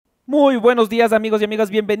Muy buenos días, amigos y amigas,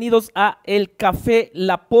 bienvenidos a El Café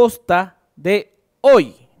La Posta de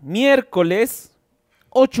hoy, miércoles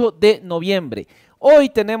 8 de noviembre. Hoy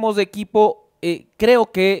tenemos equipo,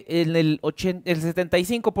 creo que en el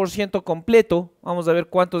 75% completo. Vamos a ver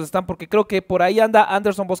cuántos están, porque creo que por ahí anda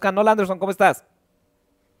Anderson Boscán. Hola Anderson, ¿cómo estás?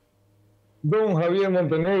 Don Javier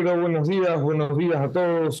Montenegro, buenos días a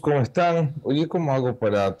todos, ¿cómo están? Oye, ¿cómo hago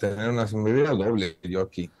para tener una sombrería doble yo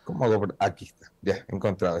aquí? ¿Cómo hago? Aquí está, ya,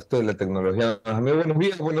 encontrado. Esto es la tecnología.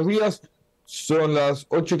 Amigos, buenos días. Son las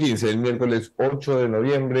 8:15 del miércoles 8 de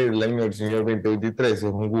noviembre del año del Señor 2023. Es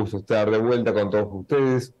un gusto estar de vuelta con todos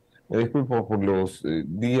ustedes. Me disculpo por los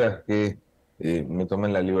días que me tomé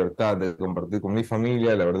la libertad de compartir con mi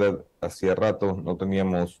familia. La verdad, hacía rato no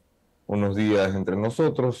teníamos unos días entre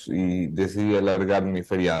nosotros y decidí alargar mi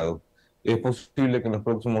feriado. Es posible que en los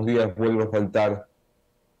próximos días vuelva a faltar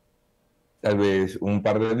tal vez un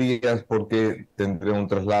par de días porque tendré un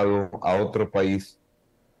traslado a otro país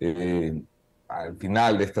eh, al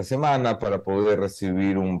final de esta semana para poder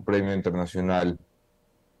recibir un premio internacional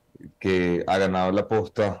que ha ganado la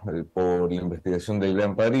posta por la investigación del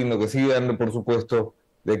Gran Padrino, que sigue dando, por supuesto,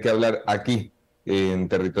 de qué hablar aquí en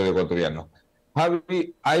territorio ecuatoriano.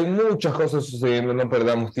 Javi, hay muchas cosas sucediendo, no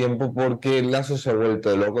perdamos tiempo porque Lasso se ha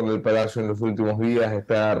vuelto loco en el palacio en los últimos días,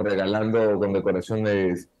 está regalando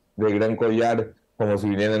condecoraciones de gran collar como si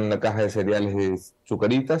vinieran en una caja de cereales de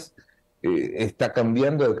Zucaritas. Está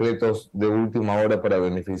cambiando decretos de última hora para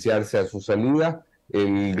beneficiarse a su salida.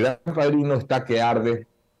 El Gran Padrino está que arde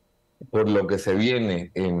por lo que se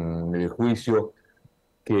viene en el juicio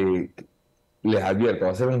que les advierto,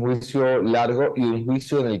 va a ser un juicio largo y un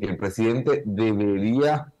juicio en el que el presidente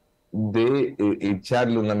debería de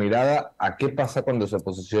echarle una mirada a qué pasa cuando se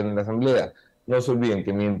posiciona en la Asamblea. No se olviden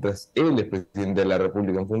que mientras él es presidente de la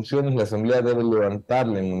República en funciones, la Asamblea debe levantar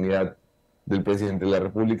la inmunidad del presidente de la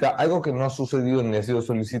República, algo que no ha sucedido ni ha sido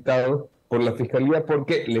solicitado por la Fiscalía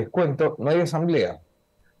porque, les cuento, no hay Asamblea.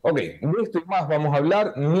 Ok, de esto y más vamos a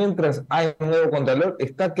hablar mientras hay un nuevo contralor.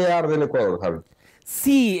 Está que arde el Ecuador, Javi.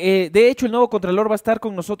 Sí, de hecho el nuevo Contralor va a estar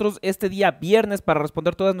con nosotros este día viernes para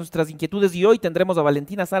responder todas nuestras inquietudes y hoy tendremos a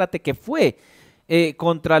Valentina Zárate, que fue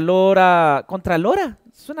Contralora,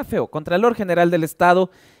 suena feo, Contralor General del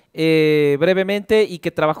Estado, brevemente, y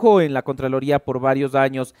que trabajó en la Contraloría por varios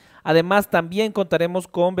años. Además, también contaremos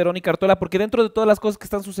con Verónica Artola, porque dentro de todas las cosas que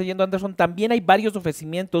están sucediendo, Anderson, también hay varios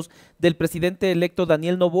ofrecimientos del presidente electo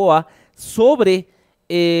Daniel Noboa sobre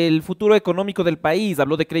el futuro económico del país.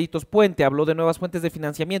 Habló de créditos puente, habló de nuevas fuentes de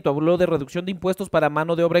financiamiento, habló de reducción de impuestos para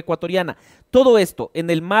mano de obra ecuatoriana. Todo esto en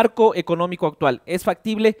el marco económico actual. ¿Es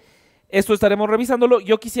factible? Esto estaremos revisándolo.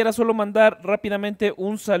 Yo quisiera solo mandar rápidamente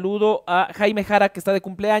un saludo a Jaime Jara, que está de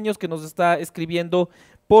cumpleaños, que nos está escribiendo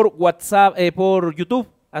por WhatsApp, por YouTube.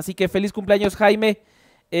 Así que feliz cumpleaños, Jaime.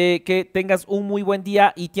 Que tengas un muy buen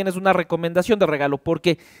día y tienes una recomendación de regalo,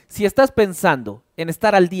 porque si estás pensando en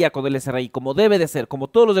estar al día con el SRI, como debe de ser, como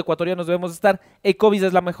todos los ecuatorianos debemos estar, Ecovis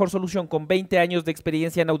es la mejor solución. Con 20 años de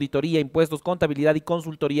experiencia en auditoría, impuestos, contabilidad y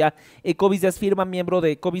consultoría, Ecovis ya es firma miembro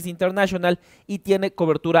de Ecovis International y tiene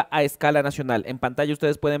cobertura a escala nacional. En pantalla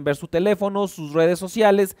ustedes pueden ver su teléfono, sus redes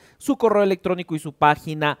sociales, su correo electrónico y su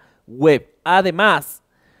página web. Además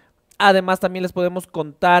también les podemos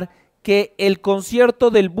contar que el concierto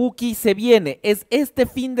del Buki se viene, es este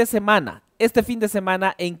fin de semana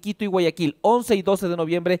en Quito y Guayaquil, 11 y 12 de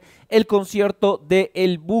noviembre, el concierto de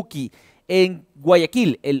el Buki. En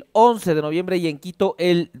Guayaquil el 11 de noviembre y en Quito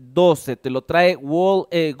el 12. Te lo trae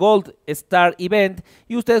Gold Star Event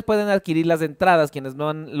y ustedes pueden adquirir las entradas, quienes no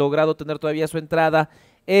han logrado tener todavía su entrada,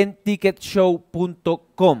 en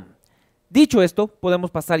ticketshow.com. Dicho esto, podemos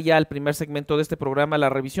pasar ya al primer segmento de este programa, la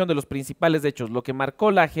revisión de los principales hechos, lo que marcó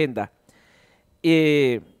la agenda,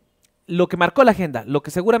 eh, lo que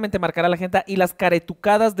seguramente marcará la agenda y las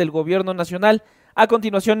caretucadas del gobierno nacional, a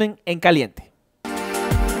continuación en Caliente.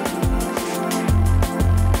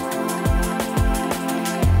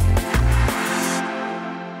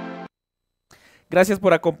 Gracias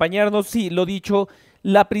por acompañarnos. Sí, lo dicho,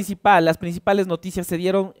 las principales noticias se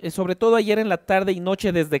dieron, sobre todo ayer en la tarde y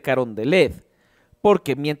noche desde Carondelet.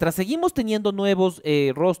 Porque mientras seguimos teniendo nuevos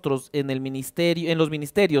rostros en el ministerio, en los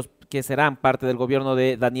ministerios que serán parte del gobierno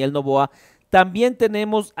de Daniel Noboa, también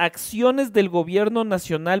tenemos acciones del gobierno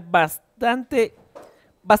nacional bastante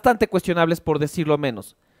cuestionables, por decirlo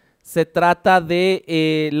menos. Se trata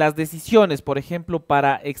de las decisiones, por ejemplo,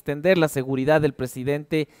 para extender la seguridad del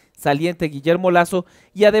presidente saliente Guillermo Lasso,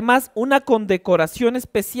 y además una condecoración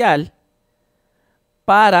especial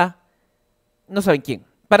para, no saben quién,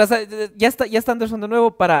 ya está Anderson de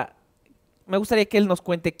nuevo. Me gustaría que él nos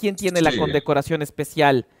cuente quién tiene la Sí, condecoración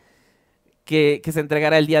especial que se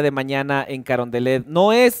entregará el día de mañana en Carondelet.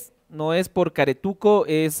 No es por caretuco,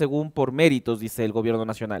 es según por méritos, dice el gobierno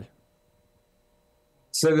nacional.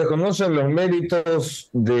 Se desconocen los méritos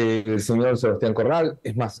del señor Sebastián Corral,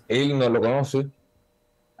 es más, él no lo conoce,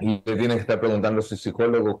 y le tiene que estar preguntando a su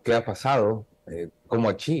psicólogo qué ha pasado, cómo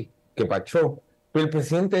achí, qué pachó. Pero el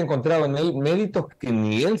presidente ha encontrado en él méritos que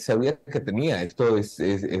ni él sabía que tenía. Esto es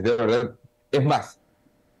de verdad. Es más,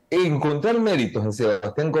 encontrar méritos en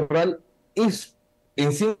Sebastián Corral es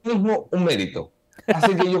en sí mismo un mérito.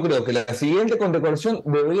 Así que yo creo que la siguiente condecoración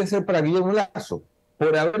debería ser para Guillermo Lasso,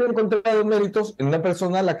 por haber encontrado méritos en una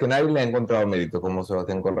persona a la que nadie le ha encontrado méritos, como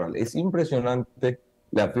Sebastián Corral. Es impresionante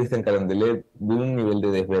la fiesta en Carondelet, de un nivel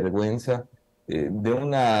de desvergüenza, de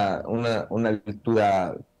una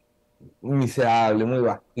altura miserable, muy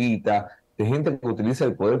bajita, de gente que utiliza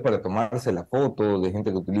el poder para tomarse la foto, de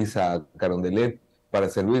gente que utiliza Carondelet para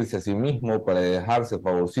servirse a sí mismo, para dejarse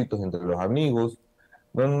favorcitos entre los amigos.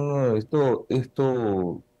 No, no, no,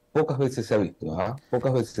 esto pocas veces se ha visto, ¿ah?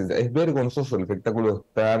 Pocas veces. Es vergonzoso el espectáculo que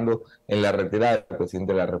está dando en la retirada del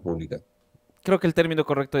presidente de la República. Creo que el término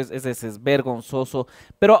correcto es ese, es vergonzoso.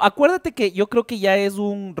 Pero acuérdate que yo creo que ya es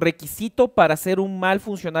un requisito para ser un mal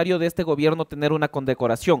funcionario de este gobierno tener una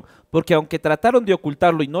condecoración, porque aunque trataron de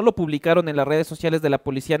ocultarlo y no lo publicaron en las redes sociales de la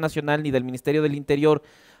Policía Nacional ni del Ministerio del Interior,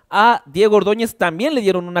 a Diego Ordóñez también le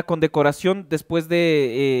dieron una condecoración después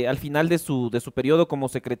al final de su periodo como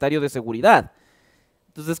secretario de Seguridad.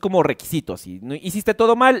 Entonces es como requisito, así. Hiciste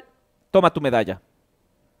todo mal, toma tu medalla.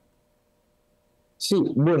 Sí,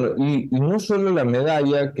 bueno, y no solo la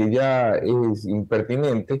medalla, que ya es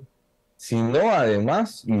impertinente, sino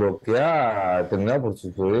además lo que ha terminado por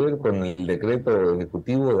suceder con el decreto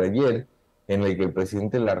ejecutivo de ayer, en el que el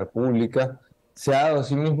presidente de la República se ha dado a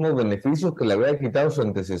sí mismo beneficios que le había quitado su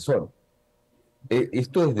antecesor.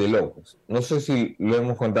 Esto es de locos. No sé si lo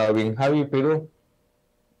hemos contado bien, Javi, pero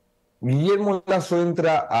Guillermo Lasso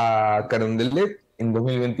entra a Carondelet en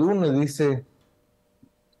 2021 y dice: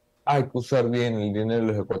 hay que usar bien el dinero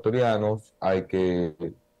de los ecuatorianos, hay que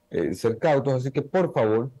ser cautos, así que por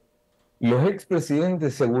favor, los expresidentes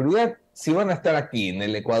de seguridad sí van a estar aquí en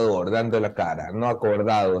el Ecuador dando la cara, no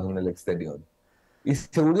acordados en el exterior. Y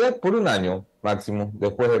seguridad por un año máximo,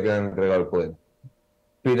 después de que hayan entregado el poder.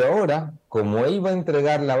 Pero ahora, como él va a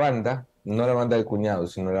entregar la banda, no la banda del cuñado,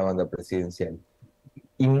 sino la banda presidencial,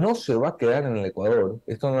 y no se va a quedar en el Ecuador,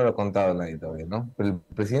 esto no lo ha contado nadie todavía, ¿no? Pero el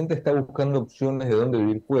presidente está buscando opciones de dónde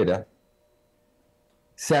vivir fuera.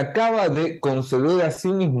 Se acaba de conceder a sí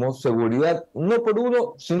mismo seguridad no por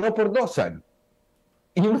uno, sino por 2 años.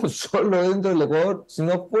 Y no solo dentro del Ecuador,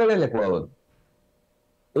 sino fuera del Ecuador.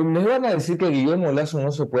 Me van a decir que Guillermo Lasso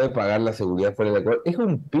no se puede pagar la seguridad fuera del Ecuador. Es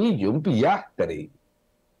un pillo, un pillastre,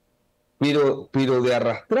 pero de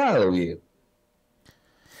arrastrado, viejo.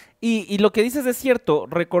 Y lo que dices es cierto,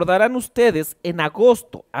 recordarán ustedes en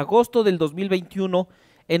agosto del 2021,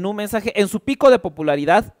 en un mensaje, en su pico de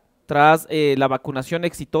popularidad, tras la vacunación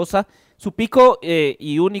exitosa, su pico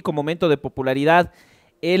y único momento de popularidad,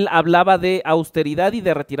 él hablaba de austeridad y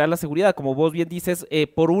de retirar la seguridad, como vos bien dices,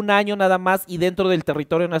 por un año nada más y dentro del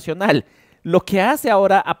territorio nacional. Lo que hace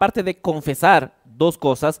ahora, aparte de confesar dos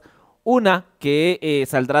cosas, una, que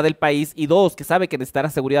saldrá del país, y dos, que sabe que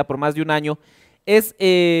necesitará seguridad por más de un año, es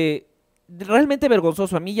realmente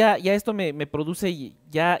vergonzoso. A mí ya esto me produce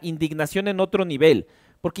ya indignación en otro nivel,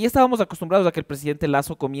 porque ya estábamos acostumbrados a que el presidente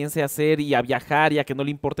Lasso comience a hacer y a viajar y a que no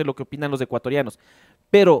le importe lo que opinan los ecuatorianos.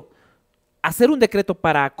 Pero hacer un decreto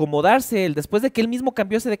para acomodarse él, después de que él mismo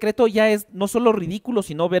cambió ese decreto, ya es no solo ridículo,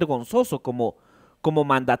 sino vergonzoso como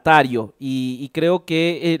mandatario. Y creo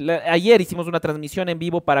que ayer hicimos una transmisión en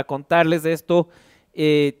vivo para contarles de esto.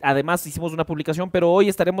 Además hicimos una publicación, pero hoy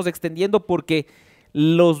estaremos extendiendo porque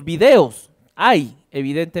los videos, hay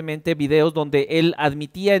evidentemente videos donde él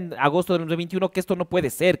admitía en agosto del 2021 que esto no puede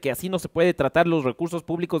ser, que así no se puede tratar los recursos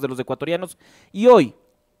públicos de los ecuatorianos, y hoy,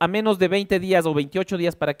 a menos de 20 días o 28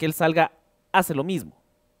 días para que él salga, hace lo mismo.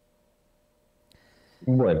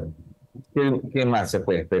 Bueno, ¿qué más se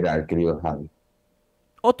puede esperar, querido Javi?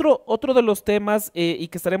 Otro de los temas y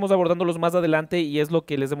que estaremos abordándolos más adelante y es lo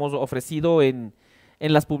que les hemos ofrecido en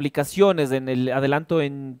las publicaciones, en el adelanto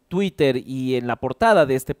en Twitter y en la portada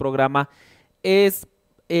de este programa, es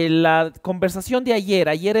la conversación de ayer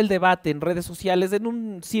el debate en redes sociales, en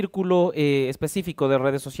un círculo específico de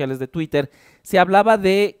redes sociales de Twitter, se hablaba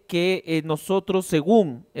de que nosotros,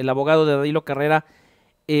 según el abogado de Danilo Carrrera,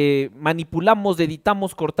 manipulamos,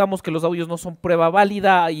 editamos, cortamos, que los audios no son prueba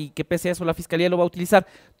válida y que pese a eso la Fiscalía lo va a utilizar.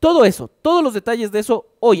 Todo eso, todos los detalles de eso,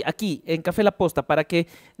 hoy aquí en Café La Posta, para que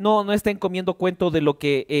no estén comiendo cuento de lo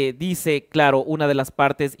que dice, claro, una de las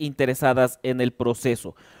partes interesadas en el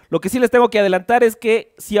proceso. Lo que sí les tengo que adelantar es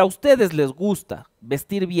que si a ustedes les gusta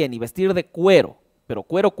vestir bien y vestir de cuero, pero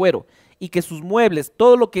cuero, cuero, y que sus muebles,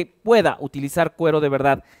 todo lo que pueda utilizar cuero de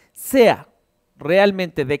verdad, sea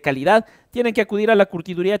realmente de calidad, tienen que acudir a la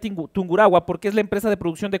curtiduría Tungurahua porque es la empresa de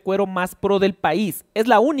producción de cuero más pro del país. Es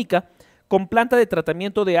la única con planta de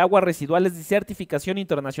tratamiento de aguas residuales y certificación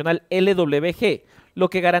internacional LWG, lo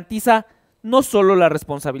que garantiza no solo la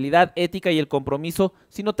responsabilidad ética y el compromiso,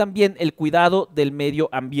 sino también el cuidado del medio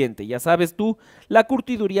ambiente. Ya sabes tú, la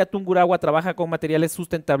curtiduría Tungurahua trabaja con materiales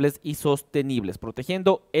sustentables y sostenibles,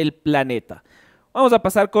 protegiendo el planeta. Vamos a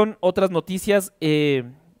pasar con otras noticias.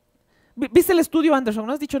 ¿Viste el estudio, Anderson?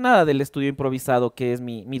 No has dicho nada del estudio improvisado que es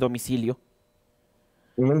mi domicilio.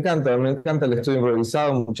 Me encanta el estudio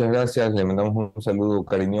improvisado. Muchas gracias. Le mandamos un saludo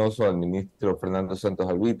cariñoso al ministro Fernando Santos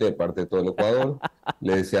Albite, de parte de todo el Ecuador.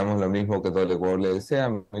 Le deseamos lo mismo que todo el Ecuador le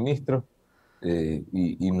desea, ministro.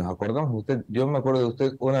 Y nos acordamos de usted. Yo me acuerdo de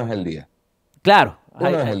usted una vez al día. Claro, Una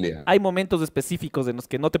vez al día. hay momentos específicos en los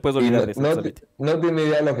que no te puedes Y olvidar no, de eso. no tiene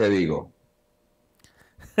idea de lo que digo.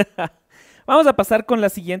 Vamos a pasar con la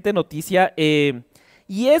siguiente noticia.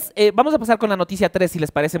 Vamos a pasar con la noticia 3, si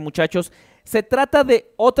les parece, muchachos. Se trata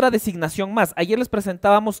de otra designación más. Ayer les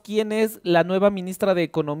presentábamos quién es la nueva ministra de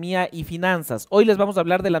Economía y Finanzas. Hoy les vamos a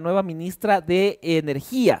hablar de la nueva ministra de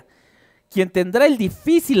Energía, quien tendrá el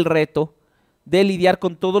difícil reto de lidiar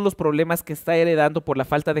con todos los problemas que está heredando por la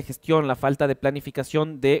falta de gestión, la falta de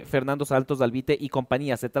planificación de Fernando Santos Albite y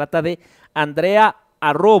compañía. Se trata de Andrea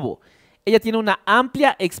Arrobo. Ella tiene una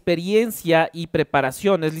amplia experiencia y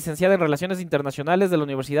preparación, es licenciada en Relaciones Internacionales de la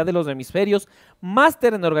Universidad de los Hemisferios,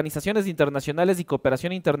 máster en Organizaciones Internacionales y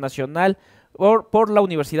Cooperación Internacional por la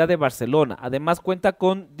Universidad de Barcelona. Además cuenta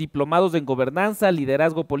con diplomados en Gobernanza,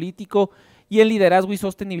 Liderazgo Político y en Liderazgo y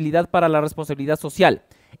Sostenibilidad para la Responsabilidad Social.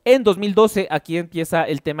 En 2012, aquí empieza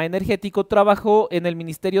el tema energético, trabajó en el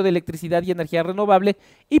Ministerio de Electricidad y Energía Renovable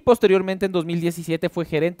y posteriormente en 2017 fue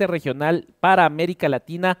gerente regional para América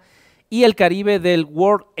Latina y el Caribe del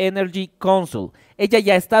World Energy Council. Ella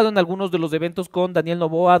ya ha estado en algunos de los eventos con Daniel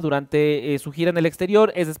Noboa durante su gira en el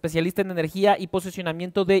exterior, es especialista en energía y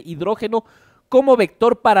posicionamiento de hidrógeno como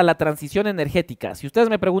vector para la transición energética. Si ustedes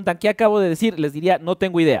me preguntan qué acabo de decir, les diría no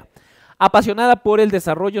tengo idea. Apasionada por el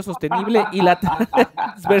desarrollo sostenible y la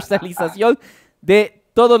transversalización de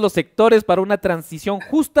todos los sectores para una transición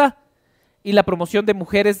justa y la promoción de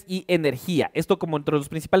mujeres y energía. Esto como entre los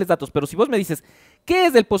principales datos. Pero si vos me dices, ¿qué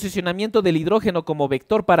es el posicionamiento del hidrógeno como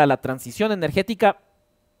vector para la transición energética?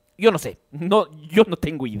 Yo no sé. Yo no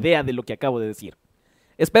tengo idea de lo que acabo de decir.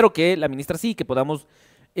 Espero que la ministra sí, que podamos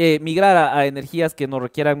migrar a energías que nos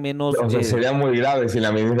requieran menos... O sea, sería muy grave si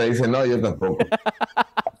la ministra dice, no, yo tampoco.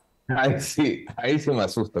 Ahí sí me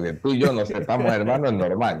asusta. Que tú y yo nos sepamos hermanos, es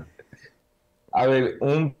normal. A ver,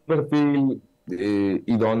 un perfil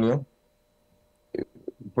idóneo,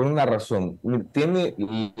 por una razón, tiene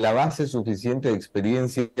la base suficiente de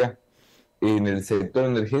experiencia en el sector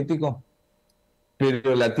energético,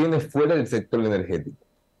 pero la tiene fuera del sector energético.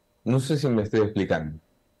 No sé si me estoy explicando.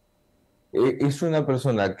 Es una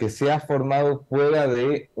persona que se ha formado fuera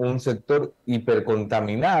de un sector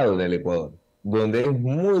hipercontaminado del Ecuador, donde es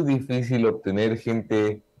muy difícil obtener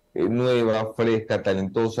gente nueva, fresca,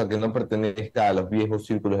 talentosa, que no pertenezca a los viejos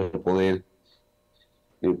círculos de poder.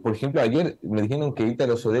 Por ejemplo, ayer me dijeron que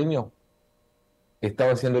Ítalo Sodeño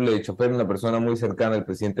estaba haciéndole de chofer a una persona muy cercana al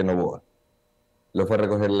presidente Noboa. Lo fue a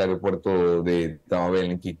recoger al aeropuerto de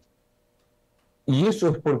Tamabel, en Quito. Y eso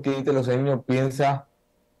es porque Ítalo Sodeño piensa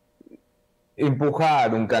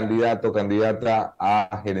empujar un candidato o candidata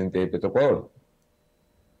a gerente de Petroecuador.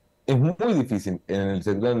 Es muy difícil en el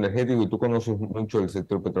sector energético, y tú conoces mucho el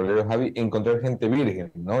sector petrolero, Javi, encontrar gente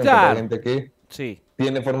virgen, ¿no? Encontrar Claro, gente que sí.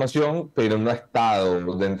 tiene formación, pero no ha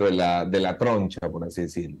estado dentro de la troncha, por así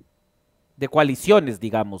decirlo. De coaliciones,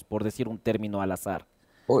 digamos, por decir un término al azar.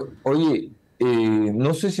 Oye,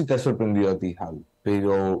 no sé si te ha sorprendido a ti, Javi,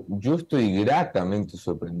 pero yo estoy gratamente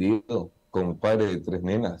sorprendido, como padre de tres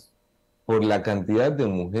nenas, por la cantidad de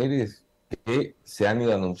mujeres que se han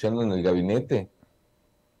ido anunciando en el gabinete,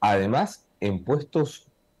 además en puestos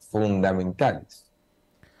fundamentales.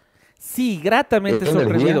 Sí, gratamente Energía,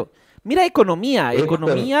 sorprendido. Mira, economía,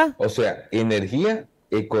 o sea, energía,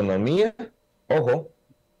 economía, ojo,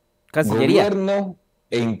 Cancillería. gobierno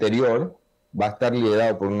e interior va a estar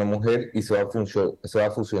liderado por una mujer y se va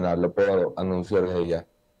a fusionar, lo puedo anunciar desde ya.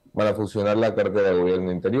 Van a fusionar la cartera de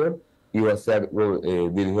gobierno interior y va a ser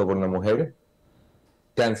dirigido por una mujer.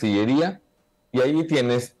 Cancillería, y ahí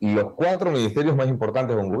tienes los cuatro ministerios más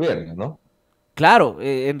importantes de un gobierno, ¿no? Claro,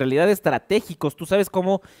 en realidad estratégicos. Tú sabes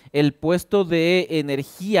cómo el puesto de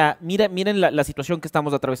energía, miren la situación que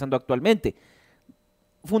estamos atravesando actualmente.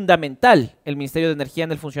 fundamental el Ministerio de Energía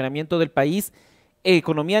en el funcionamiento del país.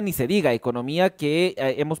 Economía ni se diga, economía que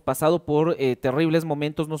hemos pasado por terribles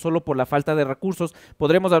momentos, no solo por la falta de recursos.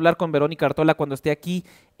 Podremos hablar con Verónica Artola cuando esté aquí.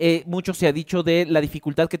 Mucho se ha dicho de la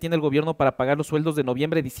dificultad que tiene el gobierno para pagar los sueldos de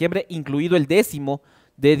noviembre, diciembre, incluido el 10º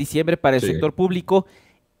de diciembre para el Sí. sector público.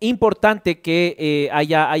 Importante que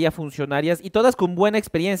haya funcionarias y todas con buena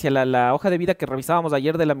experiencia. La hoja de vida que revisábamos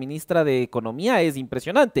ayer de la ministra de Economía es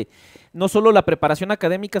impresionante. No solo la preparación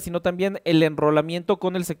académica, sino también el enrolamiento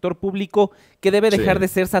con el sector público, que debe dejar de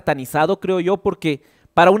Sí, ser satanizado, creo yo, porque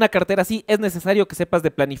para una cartera así es necesario que sepas de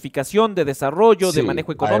planificación, de desarrollo, de sí.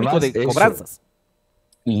 manejo económico, Además, de eso, cobranzas.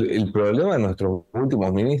 el problema de nuestros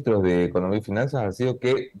últimos ministros de Economía y Finanzas ha sido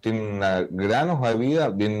que tienen una gran hoja de vida,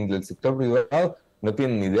 vienen del sector privado, no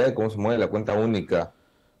tienen ni idea de cómo se mueve la cuenta única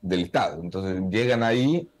del Estado. Entonces llegan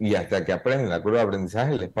ahí y hasta que aprenden la curva de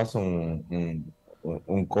aprendizaje les pasa un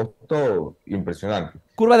costo impresionante.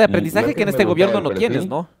 Curva de Lo aprendizaje que que en me este gustaba gobierno del no tienes, perfil,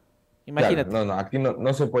 ¿no? claro, Imagínate, no, aquí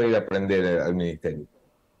no se puede ir a aprender al ministerio.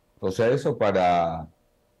 O sea, eso para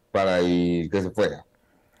el que se fuera.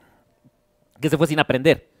 que se fue sin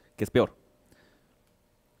aprender, que es peor.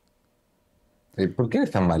 ¿Por qué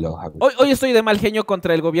eres tan malo, Javi? Hoy estoy de mal genio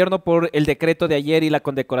contra el gobierno por el decreto de ayer y la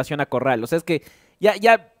condecoración a Corral. O sea, es que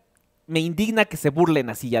ya me indigna que se burlen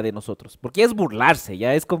así ya de nosotros. Porque es burlarse,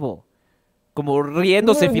 ya es como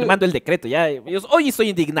riéndose No, firmando el decreto. Hoy estoy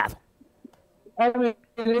indignado. a ver,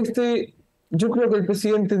 yo creo que el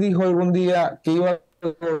presidente dijo algún día que iba a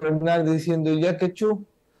gobernar diciendo ya que chu,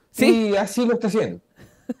 ¿Sí? y así lo está haciendo.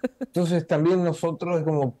 Entonces también nosotros es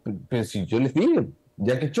como, pero si yo les dije,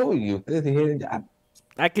 ya que chu, y ustedes dijeron, ya,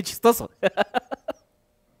 Ah, qué chistoso.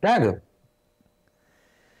 claro.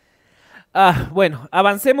 Bueno,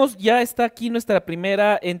 avancemos. Ya está aquí nuestra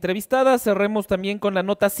primera entrevistada. Cerremos también con la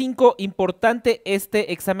nota 5. Importante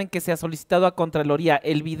este examen que se ha solicitado a Contraloría.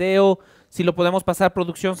 El video, si lo podemos pasar,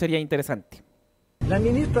 producción, sería interesante. La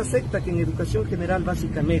ministra acepta que en educación general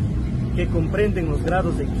básica media, que comprenden los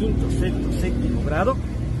grados de quinto, sexto, séptimo grado,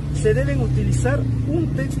 se deben utilizar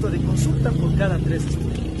un texto de consulta por cada 3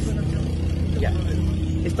 estudiantes. Ya.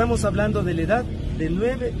 Estamos hablando de la edad de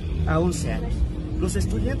 9 a 11 años. Los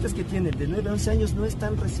estudiantes que tienen de 9 a 11 años no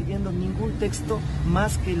están recibiendo ningún texto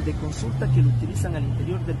más que el de consulta que lo utilizan al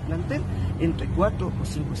interior del plantel entre 4 o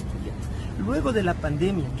 5 estudiantes. Luego de la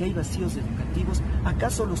pandemia, que hay vacíos educativos,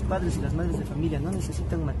 ¿acaso los padres y las madres de familia no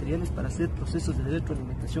necesitan materiales para hacer procesos de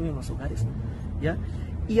retroalimentación en los hogares? ¿Ya?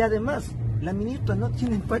 Y además, la ministra no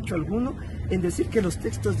tiene empacho alguno en decir que los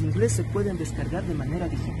textos de inglés se pueden descargar de manera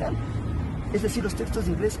digital. Es decir, los textos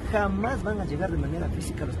de inglés jamás van a llegar de manera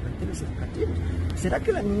física a los planteles educativos. ¿Será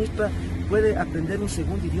que la ministra puede aprender un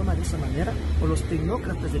segundo idioma de esa manera? ¿O los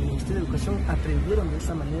tecnócratas del Ministerio de Educación aprendieron de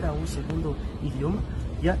esa manera un segundo idioma?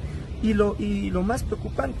 ¿Ya? Y lo más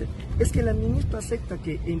preocupante es que la ministra acepta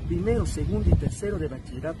que en primero, segundo y tercero de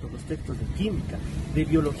bachillerato los textos de química, de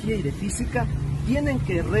biología y de física tienen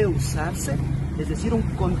que reusarse, es decir, un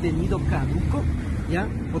contenido caduco, ¿ya?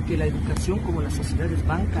 Porque la educación como las sociedades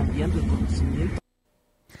van cambiando el conocimiento.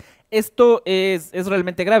 Esto es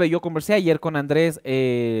realmente grave. Yo conversé ayer con Andrés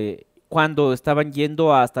cuando estaban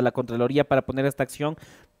yendo hasta la Contraloría para poner esta acción,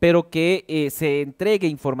 pero que se entregue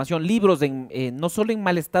información, libros no solo en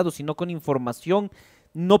mal estado, sino con información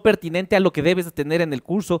no pertinente a lo que debes de tener en el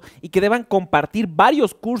curso y que deban compartir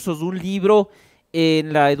varios cursos. Un libro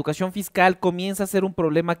en la educación fiscal comienza a ser un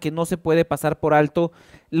problema que no se puede pasar por alto.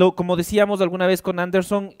 Como decíamos alguna vez con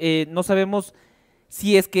Anderson, no sabemos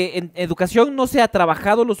si es que en educación no se ha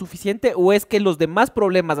trabajado lo suficiente o es que los demás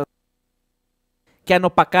problemas que han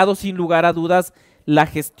opacado sin lugar a dudas la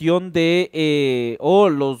gestión o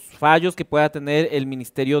los fallos que pueda tener el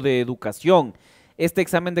Ministerio de Educación. Este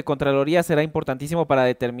examen de Contraloría será importantísimo para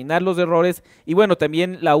determinar los errores y bueno,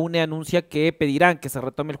 también la UNE anuncia que pedirán que se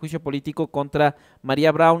retome el juicio político contra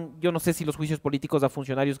María Brown. Yo no sé si los juicios políticos a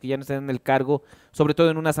funcionarios que ya no estén en el cargo, sobre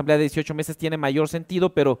todo en una asamblea de 18 meses, tiene mayor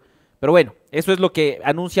sentido, pero bueno, eso es lo que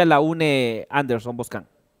anuncia la UNE, Anderson Boscan.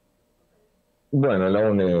 Bueno, la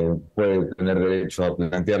UNE puede tener derecho a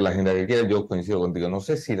plantear la agenda que quiera, yo coincido contigo. No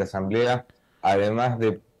sé si la Asamblea, además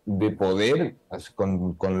de poder,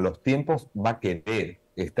 con los tiempos, va a querer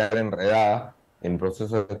estar enredada en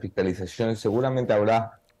procesos de fiscalización. Seguramente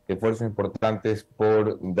habrá esfuerzos importantes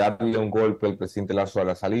por darle un golpe al presidente Lasso a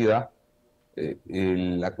la salida.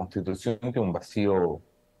 La Constitución tiene un vacío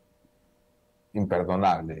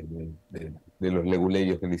imperdonable de los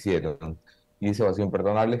leguleyos que le hicieron. Y ese vacío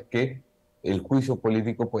imperdonable es que el juicio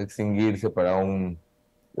político puede extinguirse para un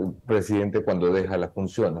presidente cuando deja las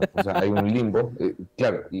funciones. O sea, hay un limbo,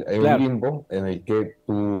 claro, hay un Claro. limbo en el que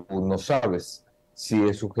tú no sabes si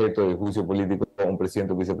es sujeto de juicio político a un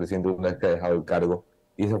presidente o vicepresidente una vez que ha dejado el cargo.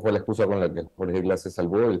 Y esa fue la excusa con la que Jorge Glass se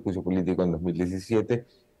salvó del juicio político en 2017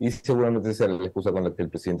 y seguramente será la excusa con la que el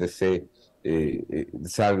presidente se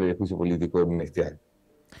salve del juicio político en este año.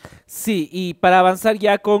 Sí, y para avanzar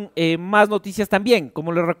ya con más noticias también,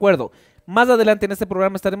 como les recuerdo, más adelante en este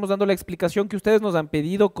programa estaremos dando la explicación que ustedes nos han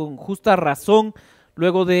pedido con justa razón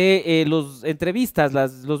luego de las entrevistas,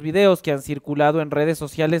 los videos que han circulado en redes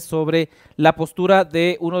sociales sobre la postura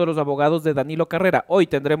de uno de los abogados de Danilo Carrrera. Hoy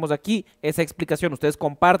tendremos aquí esa explicación. Ustedes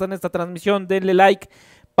compartan esta transmisión, denle like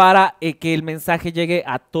para que el mensaje llegue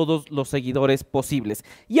a todos los seguidores posibles.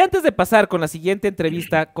 Y antes de pasar con la siguiente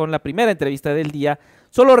entrevista, con la primera entrevista del día,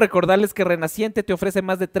 solo recordarles que Renaciente te ofrece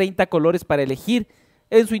más de 30 colores para elegir.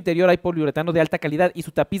 En su interior hay poliuretano de alta calidad y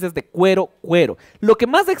su tapiz es de cuero. Lo que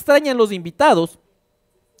más extrañan los invitados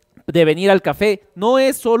de venir al café no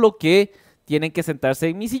es solo que tienen que sentarse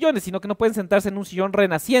en mis sillones, sino que no pueden sentarse en un sillón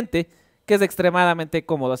Renaciente, que es extremadamente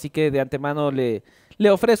cómodo. Así que de antemano le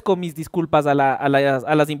ofrezco mis disculpas a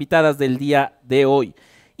las invitadas del día de hoy.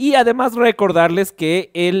 Y además recordarles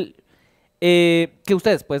que que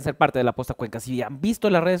ustedes pueden ser parte de la Posta Cuenca. Si han visto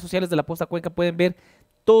las redes sociales de la Posta Cuenca, pueden ver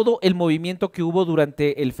todo el movimiento que hubo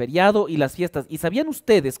durante el feriado y las fiestas. ¿Y sabían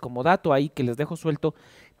ustedes, como dato ahí que les dejo suelto,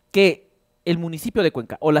 que el municipio de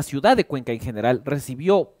Cuenca, o la ciudad de Cuenca en general,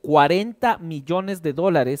 recibió 40 millones de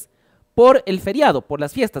dólares por el feriado, por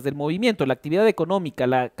las fiestas, del movimiento, la actividad económica,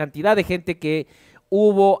 la cantidad de gente que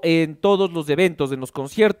hubo en todos los eventos, en los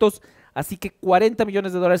conciertos? Así que 40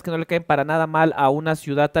 millones de dólares que no le caen para nada mal a una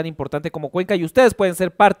ciudad tan importante como Cuenca, y ustedes pueden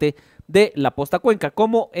ser parte de La Posta Cuenca,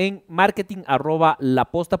 como en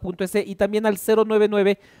marketing@laposta.es y también al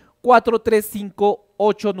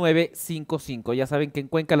 099-435-8955. Ya saben que en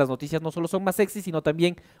Cuenca las noticias no solo son más sexy, sino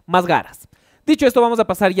también más garas. Dicho esto, vamos a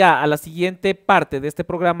pasar ya a la siguiente parte de este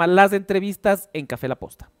programa, las entrevistas en Café La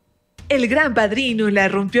Posta. El gran padrino la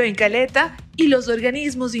rompió en Caleta y los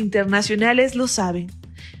organismos internacionales lo saben,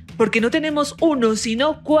 porque no tenemos uno,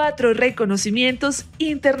 sino 4 reconocimientos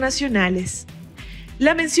internacionales.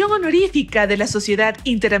 La mención honorífica de la Sociedad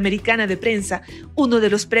Interamericana de Prensa, uno de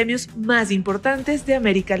los premios más importantes de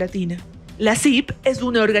América Latina. La CIP es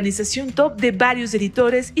una organización top de varios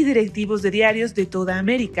editores y directivos de diarios de toda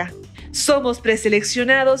América. Somos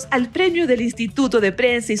preseleccionados al premio del Instituto de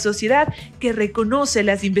Prensa y Sociedad, que reconoce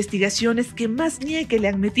las investigaciones que más ñeque le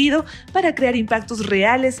han metido para crear impactos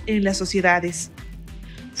reales en las sociedades.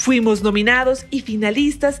 Fuimos nominados y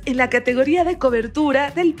finalistas en la categoría de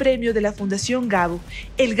cobertura del premio de la Fundación Gabo,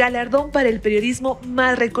 el galardón para el periodismo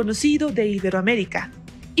más reconocido de Iberoamérica.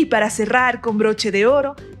 Y para cerrar con broche de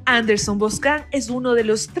oro, Anderson Boscan es uno de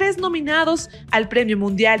los 3 nominados al Premio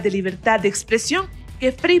Mundial de Libertad de Expresión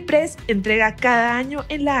que Free Press entrega cada año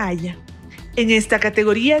en La Haya. En esta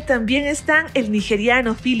categoría también están el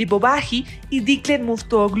nigeriano Philip Obaji y Diklen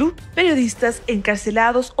Muftoglu, periodistas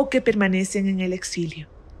encarcelados o que permanecen en el exilio.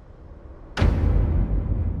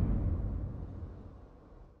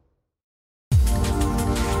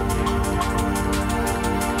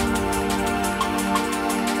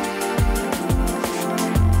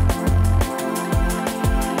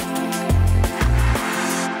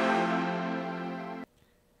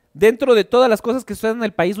 Dentro de todas las cosas que suceden en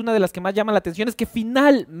el país, una de las que más llama la atención es que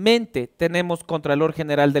finalmente tenemos Contralor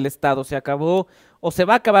General del Estado. Se acabó o se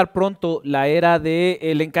va a acabar pronto la era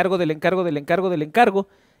del encargo,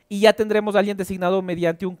 y ya tendremos a alguien designado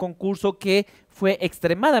mediante un concurso que fue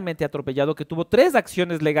extremadamente atropellado, que tuvo 3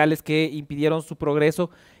 acciones legales que impidieron su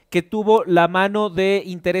progreso, que tuvo la mano de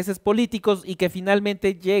intereses políticos y que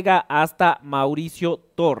finalmente llega hasta Mauricio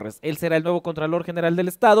Torres. Él será el nuevo Contralor General del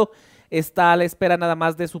Estado. Está a la espera nada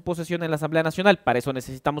más de su posesión en la Asamblea Nacional. Para eso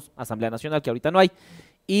necesitamos Asamblea Nacional, que ahorita no hay.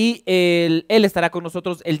 Y él estará con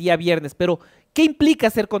nosotros el día viernes. Pero, ¿qué implica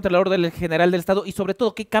ser Contralor General del Estado? Y sobre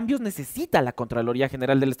todo, ¿qué cambios necesita la Contraloría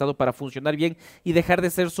General del Estado para funcionar bien y dejar de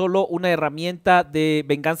ser solo una herramienta de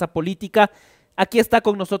venganza política? Aquí está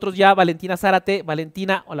con nosotros ya Valentina Zárate.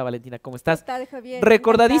 Valentina, hola Valentina, ¿cómo estás? ¿Qué tal, Javier?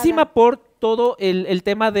 Recordadísima por todo el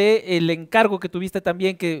tema del encargo que tuviste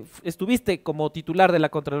también, que estuviste como titular de la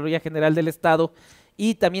Contraloría General del Estado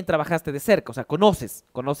y también trabajaste de cerca, o sea, conoces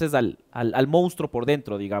al monstruo por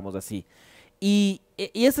dentro, digamos así. Y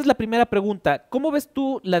esa es la primera pregunta. ¿Cómo ves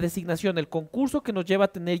tú la designación, el concurso que nos lleva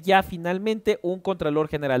a tener ya finalmente un Contralor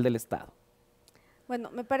General del Estado?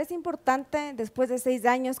 Bueno, me parece importante después de 6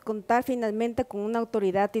 años contar finalmente con una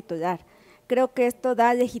autoridad titular. Creo que esto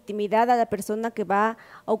da legitimidad a la persona que va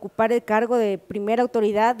a ocupar el cargo de primera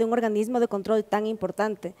autoridad de un organismo de control tan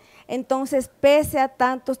importante. Entonces, pese a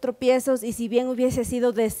tantos tropiezos y si bien hubiese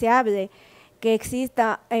sido deseable que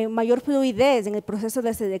exista mayor fluidez en el proceso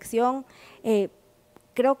de selección,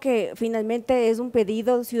 creo que finalmente es un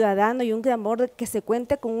pedido ciudadano y un clamor de que se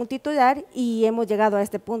cuente con un titular y hemos llegado a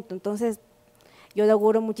este punto. Entonces, yo le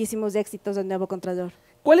auguro muchísimos éxitos al nuevo Contralor.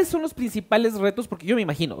 ¿Cuáles son los principales retos? Porque yo me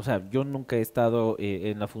imagino, o sea, yo nunca he estado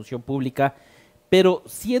en la función pública, pero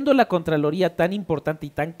siendo la Contraloría tan importante y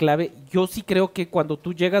tan clave, yo sí creo que cuando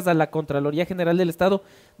tú llegas a la Contraloría General del Estado,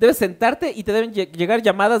 debes sentarte y te deben llegar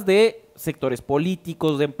llamadas de sectores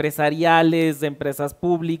políticos, de empresariales, de empresas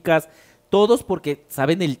públicas, todos porque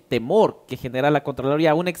saben el temor que genera la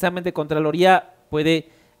Contraloría. Un examen de Contraloría puede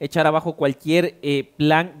echar abajo cualquier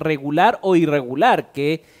plan regular o irregular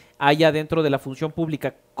que haya dentro de la función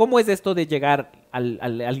pública. ¿Cómo es esto de llegar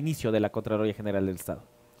al inicio de la Contraloría General del Estado?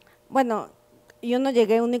 Bueno, yo no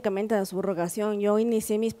llegué únicamente a la subrogación, yo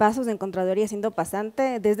inicié mis pasos en Contraloría siendo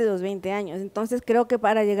pasante desde los 20 años, entonces creo que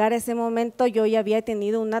para llegar a ese momento yo ya había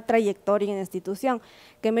tenido una trayectoria en la institución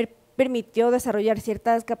que me permitió desarrollar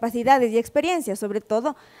ciertas capacidades y experiencias, sobre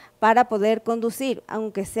todo para poder conducir,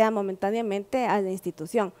 aunque sea momentáneamente, a la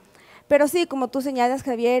institución. Pero sí, como tú señalas,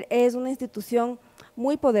 Javier, es una institución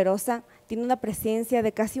muy poderosa, tiene una presencia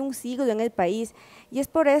de casi un siglo en el país y es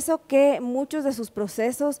por eso que muchos de sus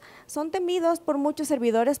procesos son temidos por muchos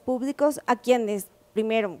servidores públicos a quienes,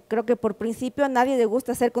 primero, creo que por principio a nadie le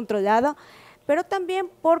gusta ser controlado, pero también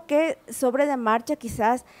porque sobre la marcha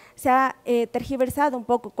quizás se ha tergiversado un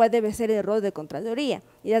poco cuál debe ser el rol de Contraloría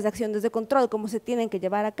y las acciones de control, cómo se tienen que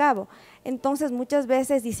llevar a cabo. Entonces, muchas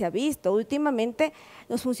veces, y se ha visto últimamente,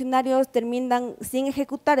 los funcionarios terminan sin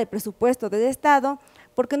ejecutar el presupuesto del Estado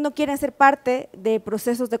porque no quieren ser parte de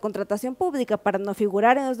procesos de contratación pública para no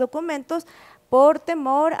figurar en los documentos por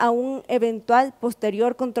temor a un eventual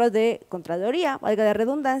posterior control de Contraloría, valga la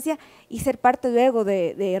redundancia, y ser parte luego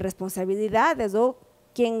de responsabilidades o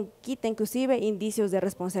quien quita inclusive indicios de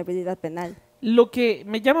responsabilidad penal. Lo que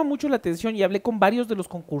me llama mucho la atención, y hablé con varios de los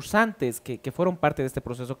concursantes que fueron parte de este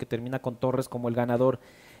proceso que termina con Torres como el ganador,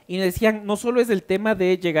 y me decían, no solo es el tema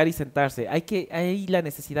de llegar y sentarse, hay la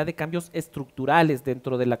necesidad de cambios estructurales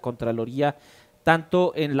dentro de la Contraloría,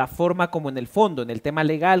 tanto en la forma como en el fondo, en el tema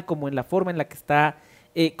legal como en la forma en la que está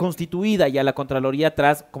constituida ya la Contraloría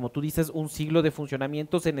tras, como tú dices, un siglo de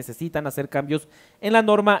funcionamiento. Se necesitan hacer cambios en la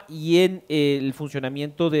norma y en el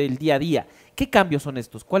funcionamiento del día a día. ¿Qué cambios son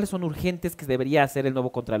estos? ¿Cuáles son urgentes que debería hacer el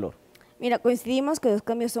nuevo Contralor? Mira, coincidimos que los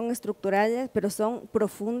cambios son estructurales, pero son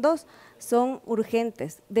profundos, son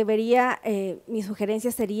urgentes. Mi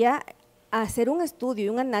sugerencia sería hacer un estudio y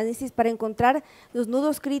un análisis para encontrar los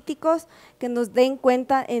nudos críticos que nos den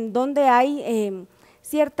cuenta en dónde hay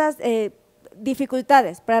ciertas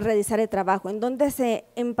dificultades para realizar el trabajo, en donde se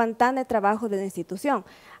empantana el trabajo de la institución.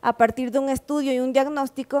 A partir de un estudio y un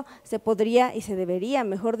diagnóstico se podría y se debería,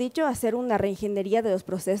 mejor dicho, hacer una reingeniería de los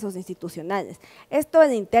procesos institucionales. Esto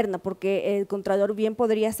en interna, porque el Contralor bien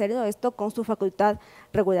podría hacerlo esto con su facultad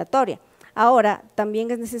regulatoria. Ahora, también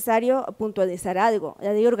es necesario puntualizar algo.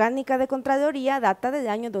 La ley orgánica de Contraloría data del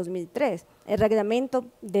año 2003. El reglamento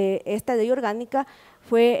de esta ley orgánica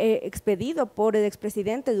fue expedido por el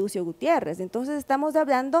expresidente Lucio Gutiérrez. Entonces, estamos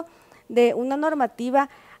hablando de una normativa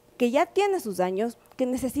que ya tiene sus años, que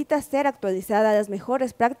necesita ser actualizada a las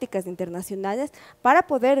mejores prácticas internacionales para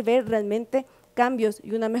poder ver realmente cambios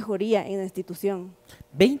y una mejoría en la institución.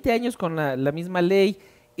 20 años con la misma ley.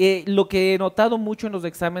 Lo que he notado mucho en los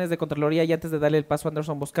exámenes de Contraloría, y antes de darle el paso a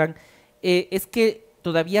Anderson Boscan, es que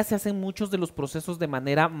todavía se hacen muchos de los procesos de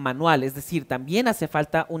manera manual, es decir, también hace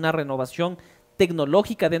falta una renovación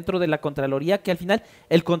tecnológica dentro de la Contraloría, que al final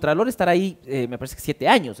el Contralor estará ahí, me parece que 7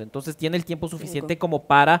 años, entonces tiene el tiempo suficiente como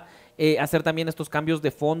para hacer también estos cambios de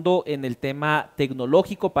fondo en el tema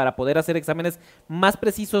tecnológico para poder hacer exámenes más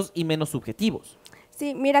precisos y menos subjetivos.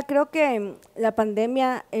 Sí, mira, creo que la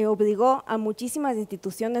pandemia obligó a muchísimas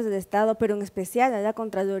instituciones del Estado, pero en especial a la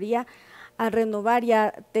Contraloría, a renovar y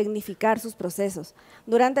a tecnificar sus procesos.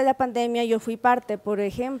 Durante la pandemia yo fui parte, por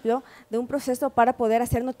ejemplo, de un proceso para poder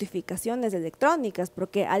hacer notificaciones electrónicas,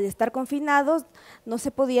 porque al estar confinados no se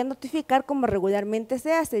podía notificar como regularmente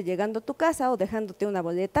se hace, llegando a tu casa o dejándote una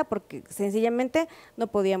boleta, porque sencillamente no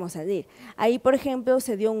podíamos salir. Ahí, por ejemplo,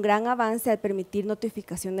 se dio un gran avance al permitir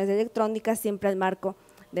notificaciones electrónicas siempre al marco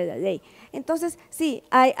de la ley. Entonces, sí,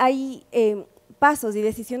 hay pasos y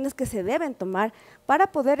decisiones que se deben tomar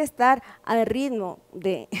para poder estar al ritmo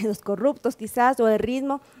de los corruptos quizás, o al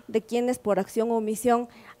ritmo de quienes por acción o omisión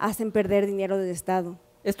hacen perder dinero del Estado.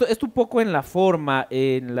 Esto un poco en la forma,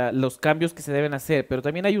 en los cambios que se deben hacer, pero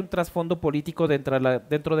también hay un trasfondo político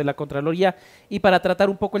dentro de la Contraloría, y para tratar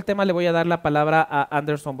un poco el tema le voy a dar la palabra a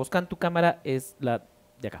Anderson Boscan. Tu cámara es la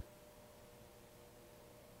de acá.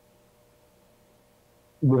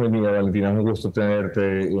 Bienvenida, Valentina, un gusto tenerte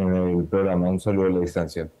en el programa. Un saludo a la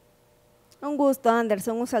distancia. Un gusto,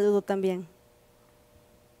 Anderson, un saludo también.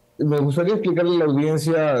 Me gustaría explicarle a la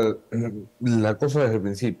audiencia la cosa desde el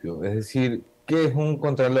principio, es decir, ¿qué es un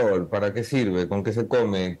contralor? ¿Para qué sirve? ¿Con qué se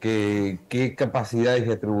come? ¿Qué capacidades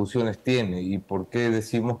y atribuciones tiene? ¿Y por qué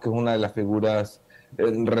decimos que es una de las figuras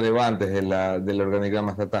relevantes del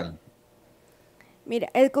organigrama estatal? Mira,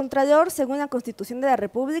 el Contralor, según la Constitución de la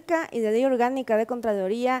República y la Ley Orgánica de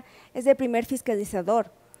Contraloría, es el primer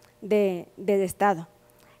fiscalizador del Estado.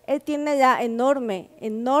 Él tiene la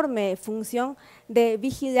enorme función de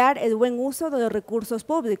vigilar el buen uso de los recursos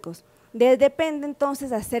públicos. De él depende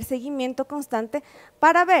entonces hacer seguimiento constante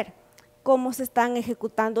para ver cómo se están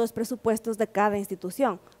ejecutando los presupuestos de cada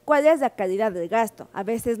institución, cuál es la calidad del gasto. A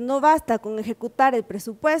veces no basta con ejecutar el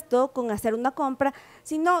presupuesto, con hacer una compra,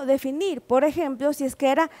 sino definir, por ejemplo, si es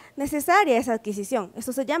que era necesaria esa adquisición.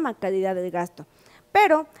 Eso se llama calidad del gasto.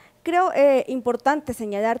 Pero creo importante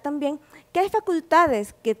señalar también que hay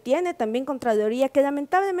facultades que tiene también Contraloría que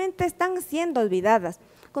lamentablemente están siendo olvidadas.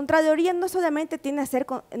 Contraloría no solamente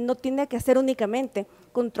no tiene que hacer únicamente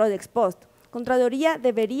control ex post. Contraloría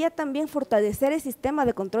debería también fortalecer el sistema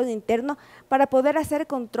de control interno para poder hacer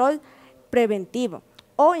control preventivo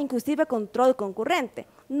o inclusive control concurrente.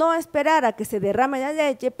 No esperar a que se derrame la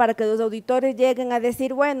leche para que los auditores lleguen a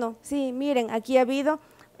decir, bueno, sí, miren, aquí ha habido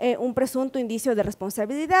un presunto indicio de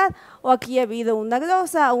responsabilidad o aquí ha habido una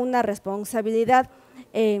glosa o una responsabilidad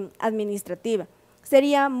administrativa.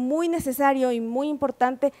 Sería muy necesario y muy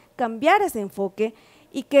importante cambiar ese enfoque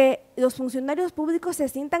y que los funcionarios públicos se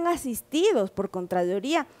sientan asistidos por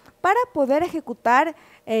Contraloría para poder ejecutar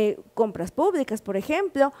compras públicas, por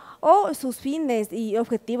ejemplo, o sus fines y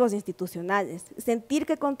objetivos institucionales. Sentir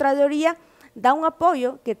que Contraloría da un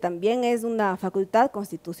apoyo, que también es una facultad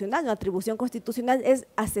constitucional, una atribución constitucional, es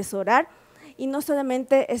asesorar y no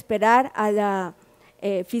solamente esperar a la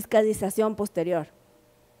fiscalización posterior.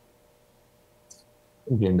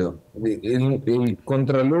 Entiendo. El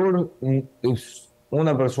contralor es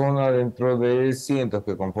una persona dentro de cientos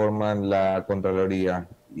que conforman la Contraloría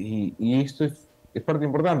y esto es parte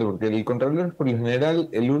importante porque el contralor es por lo general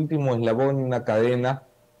el último eslabón en una cadena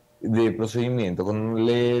de procedimiento. Cuando uno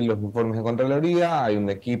lee los informes de Contraloría, hay un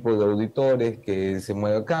equipo de auditores que se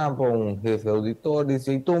mueve a campo, un jefe de auditores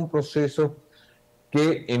y hay todo un proceso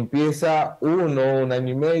que empieza un año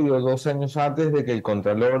y medio, 2 años antes de que el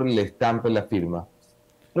contralor le estampe la firma.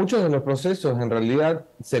 Muchos de los procesos en realidad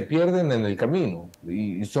se pierden en el camino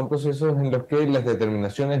y son procesos en los que las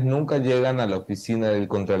determinaciones nunca llegan a la oficina del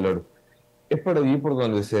contralor. ¿Es por allí por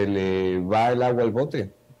donde se le va el agua al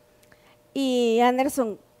bote? Y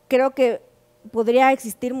Anderson, creo que podría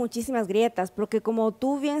existir muchísimas grietas, porque como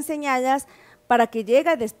tú bien señalas, para que llegue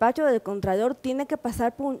al despacho del Contralor tiene que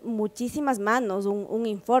pasar por muchísimas manos un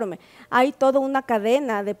informe. Hay toda una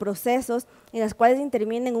cadena de procesos en las cuales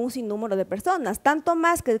intervienen un sinnúmero de personas, tanto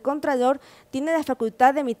más que el Contralor tiene la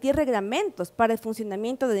facultad de emitir reglamentos para el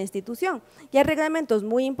funcionamiento de la institución. Y hay reglamentos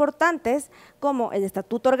muy importantes como el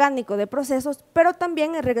Estatuto Orgánico de Procesos, pero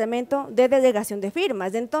también el reglamento de delegación de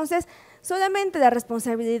firmas. Entonces, solamente las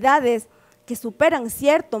responsabilidades que superan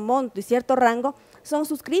cierto monto y cierto rango son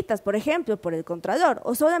suscritas, por ejemplo, por el Contralor,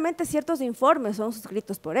 o solamente ciertos informes son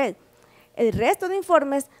suscritos por él. El resto de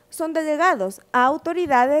informes son delegados a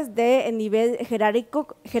autoridades de nivel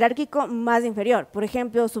jerárquico más inferior, por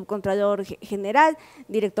ejemplo, subcontralor general,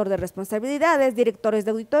 director de responsabilidades, directores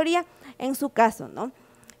de auditoría, en su caso, ¿no?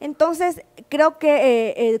 Entonces, creo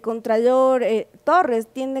que el Contralor Torres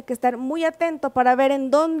tiene que estar muy atento para ver en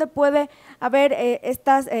dónde puede haber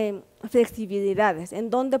estas flexibilidades, en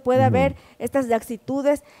dónde puede haber estas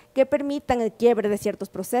laxitudes que permitan el quiebre de ciertos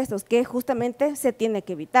procesos que justamente se tiene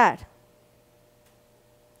que evitar.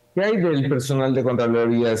 ¿Qué hay del personal de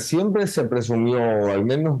Contraloría? Siempre se presumió, o al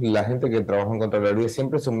menos la gente que trabaja en Contraloría,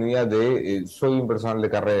 siempre presumía de soy un personal de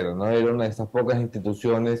carrera, ¿no? Era una de estas pocas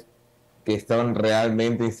instituciones que estaban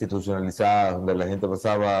realmente institucionalizadas, donde la gente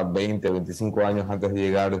pasaba 20, 25 años antes de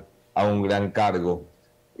llegar a un gran cargo.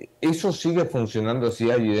 ¿Eso sigue funcionando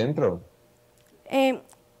así allí dentro?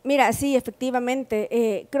 Mira, sí,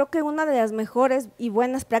 efectivamente. Creo que una de las mejores y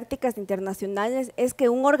buenas prácticas internacionales es que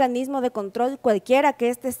un organismo de control, cualquiera que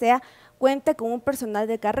éste sea, cuente con un personal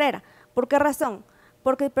de carrera. ¿Por qué razón?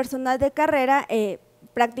 Porque el personal de carrera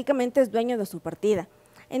prácticamente es dueño de su partida.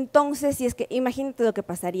 Entonces, si es que, imagínate lo que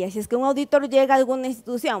pasaría, si es que un auditor llega a alguna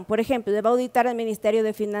institución, por ejemplo, le va a auditar al Ministerio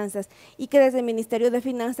de Finanzas y que desde el Ministerio de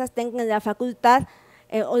Finanzas tengan la facultad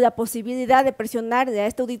o la posibilidad de presionarle a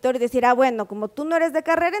este auditor y decir, bueno, como tú no eres de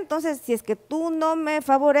carrera, entonces si es que tú no me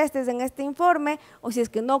favoreces en este informe o si es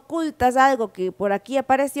que no ocultas algo que por aquí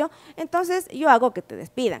apareció, entonces yo hago que te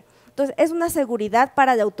despidan. Entonces, es una seguridad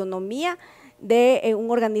para la autonomía de un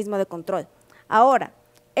organismo de control. Ahora,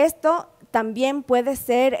 esto también puede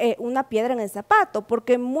ser una piedra en el zapato,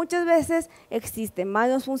 porque muchas veces existen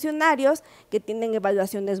malos funcionarios que tienen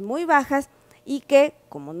evaluaciones muy bajas y que,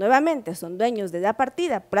 como nuevamente son dueños de la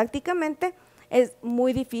partida prácticamente, es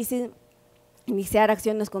muy difícil iniciar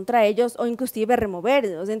acciones contra ellos o inclusive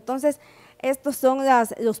removerlos. Entonces, estos son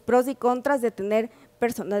los pros y contras de tener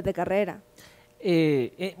personas de carrera.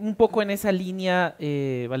 Un poco en esa línea,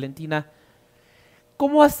 Valentina,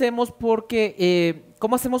 ¿cómo hacemos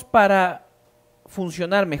para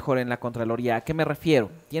funcionar mejor en la Contraloría? ¿A qué me refiero?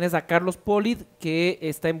 Tienes a Carlos Polid, que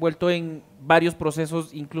está envuelto en varios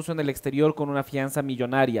procesos, incluso en el exterior, con una fianza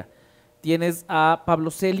millonaria. Tienes a Pablo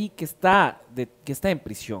Celi, que está en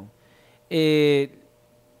prisión.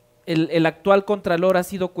 El actual Contralor ha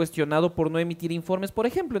sido cuestionado por no emitir informes. Por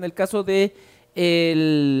ejemplo, en el caso de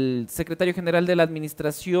el secretario general de la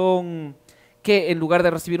administración, que en lugar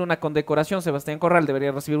de recibir una condecoración, Sebastián Corral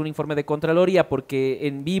debería recibir un informe de Contraloría, porque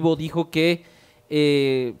en vivo dijo que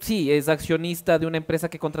sí, es accionista de una empresa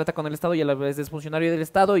que contrata con el Estado y a la vez es funcionario del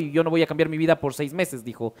Estado, y yo no voy a cambiar mi vida por 6 meses,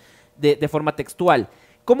 dijo de forma textual.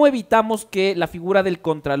 ¿Cómo evitamos que la figura del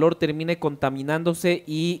Contralor termine contaminándose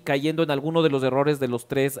y cayendo en alguno de los errores de los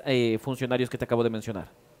 3 funcionarios que te acabo de mencionar?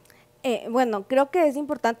 Bueno, creo que es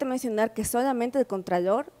importante mencionar que solamente el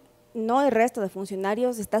Contralor, no el resto de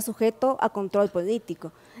funcionarios, está sujeto a control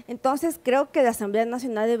político. Entonces, creo que la Asamblea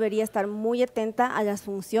Nacional debería estar muy atenta a las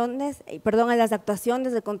a las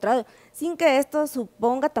actuaciones del Contralor, sin que esto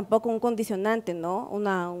suponga tampoco un condicionante, ¿no?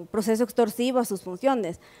 Un proceso extorsivo a sus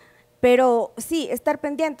funciones. Pero sí, estar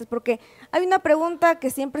pendientes, porque hay una pregunta que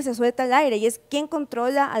siempre se suelta al aire y es ¿quién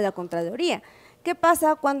controla a la Contraloría? ¿Qué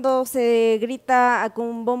pasa cuando se grita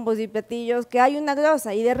con bombos y platillos que hay una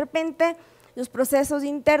glosa y de repente los procesos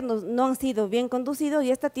internos no han sido bien conducidos y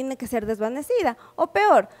esta tiene que ser desvanecida? O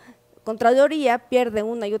peor, Contraloría pierde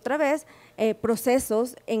una y otra vez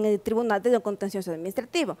procesos en el Tribunal de lo Contencioso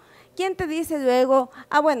Administrativo. ¿Quién te dice luego,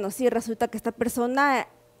 bueno, sí, resulta que esta persona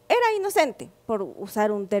era inocente, por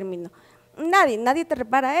usar un término? Nadie te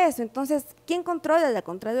repara eso. Entonces, ¿quién controla la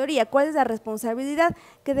Contraloría? ¿Cuál es la responsabilidad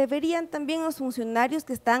que deberían también los funcionarios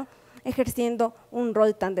que están ejerciendo un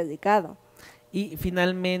rol tan delicado? Y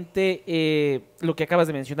finalmente, lo que acabas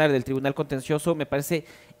de mencionar del Tribunal Contencioso me parece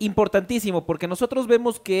importantísimo, porque nosotros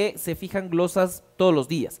vemos que se fijan glosas todos los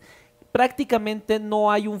días. Prácticamente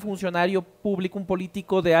no hay un funcionario público, un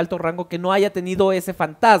político de alto rango que no haya tenido ese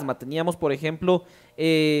fantasma. Teníamos, por ejemplo,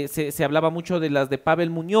 se hablaba mucho de las de Pavel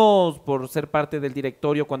Muñoz por ser parte del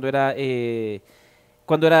directorio cuando era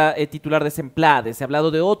titular de Semplade. Se ha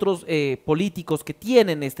hablado de otros políticos que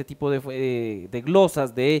tienen este tipo de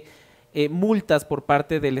glosas, de multas por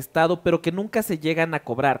parte del Estado, pero que nunca se llegan a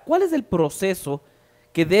cobrar. ¿Cuál es el proceso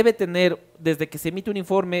que debe tener desde que se emite un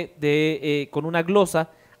informe con una glosa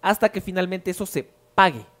hasta que finalmente eso se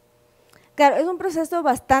pague? Claro, es un proceso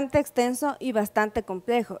bastante extenso y bastante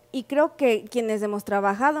complejo, y creo que quienes hemos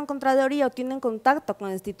trabajado en Contraloría o tienen contacto con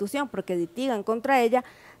la institución porque litigan contra ella,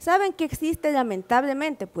 saben que existe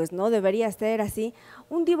lamentablemente, pues no debería ser así,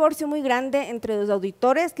 un divorcio muy grande entre los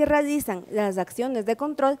auditores que realizan las acciones de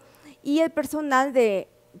control y el personal de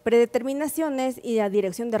predeterminaciones y la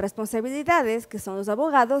dirección de responsabilidades, que son los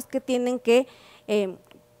abogados que tienen que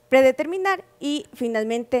predeterminar y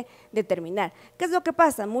finalmente determinar. ¿Qué es lo que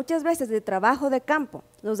pasa? Muchas veces el trabajo de campo,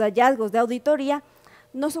 los hallazgos de auditoría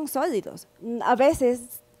no son sólidos, a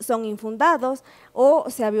veces son infundados o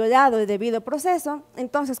se ha violado el debido proceso.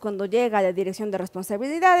 Entonces, cuando llega a la dirección de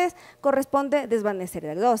responsabilidades, corresponde desvanecer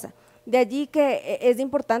la glosa. De allí que es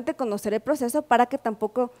importante conocer el proceso para que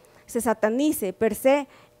tampoco se satanice per se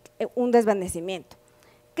un desvanecimiento.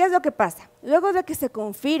 ¿Qué es lo que pasa? Luego de que se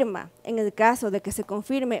confirma, en el caso de que se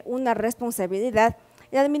confirme una responsabilidad,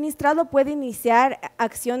 el administrado puede iniciar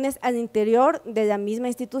acciones al interior de la misma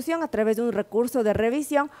institución a través de un recurso de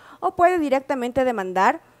revisión o puede directamente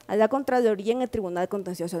demandar a la Contraloría en el Tribunal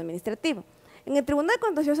Contencioso Administrativo. En el Tribunal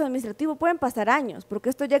Contencioso Administrativo pueden pasar años, porque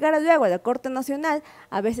esto llegará luego a la Corte Nacional,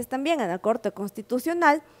 a veces también a la Corte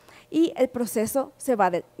Constitucional, y el proceso se va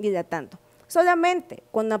dilatando. Solamente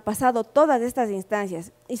cuando han pasado todas estas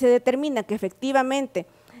instancias y se determina que efectivamente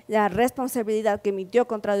la responsabilidad que emitió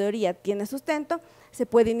Contraloría tiene sustento, se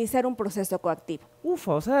puede iniciar un proceso coactivo.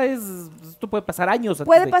 Ufa, o sea, esto puede pasar años.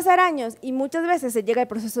 Puede pasar años y muchas veces se llega al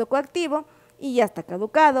proceso coactivo y ya está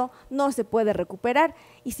caducado, no se puede recuperar,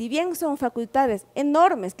 y si bien son facultades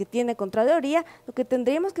enormes que tiene Contraloría, lo que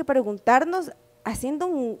tendríamos que preguntarnos, haciendo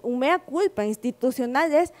un mea culpa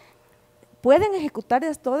institucional, es ¿pueden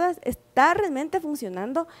ejecutarlas todas? ¿Está realmente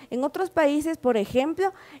funcionando? En otros países, por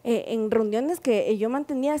ejemplo, en reuniones que yo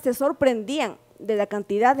mantenía, se sorprendían de la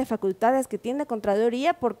cantidad de facultades que tiene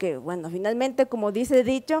Contraloría, porque, bueno, finalmente, como dice el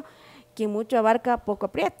dicho, quien mucho abarca, poco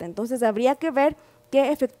aprieta. Entonces, habría que ver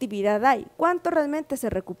qué efectividad hay, cuánto realmente se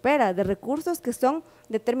recupera de recursos que son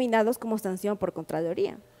determinados como sanción por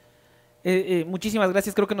Contraloría. Muchísimas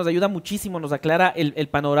gracias, creo que nos ayuda muchísimo, nos aclara el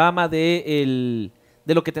panorama de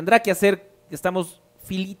lo que tendrá que hacer. Estamos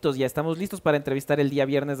filitos, ya estamos listos para entrevistar el día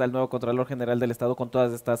viernes al nuevo Contralor General del Estado con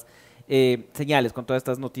todas estas señales, con todas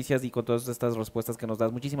estas noticias y con todas estas respuestas que nos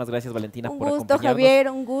das. Muchísimas gracias, Valentina, por acompañarnos. Un gusto, Javier,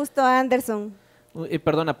 un gusto, Anderson.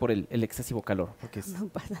 Perdona por el excesivo calor, porque es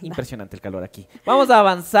impresionante el calor aquí. Vamos a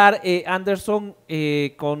avanzar, Anderson,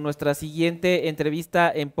 con nuestra siguiente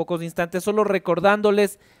entrevista en pocos instantes, solo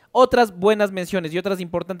recordándoles otras buenas menciones y otras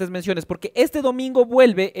importantes menciones, porque este domingo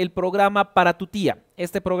vuelve el programa Para tu tía,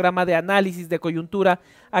 este programa de análisis de coyuntura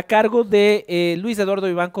a cargo de Luis Eduardo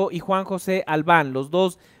Vivanco y Juan José Albán. Los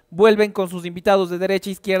dos vuelven con sus invitados de derecha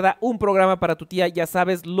e izquierda, un programa para tu tía, ya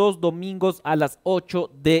sabes, los domingos a las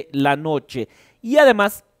 8 de la noche. Y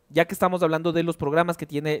además, ya que estamos hablando de los programas que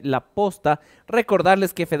tiene La Posta,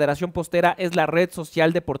 recordarles que Federación Postera es la red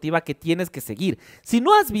social deportiva que tienes que seguir. Si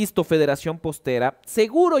no has visto Federación Postera,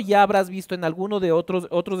 seguro ya habrás visto en alguno de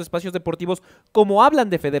otros espacios deportivos cómo hablan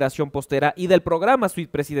de Federación Postera y del programa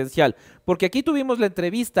Suite Presidencial, porque aquí tuvimos la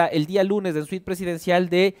entrevista el día lunes en Suite Presidencial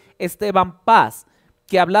de Esteban Paz,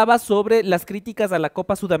 que hablaba sobre las críticas a la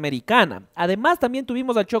Copa Sudamericana. Además, también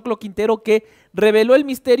tuvimos al Choclo Quintero, que reveló el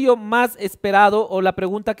misterio más esperado o la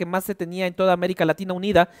pregunta que más se tenía en toda América Latina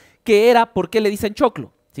Unida, que era ¿por qué le dicen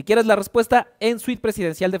Choclo? Si quieres la respuesta, en Suite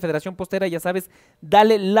Presidencial de Federación Postera, ya sabes,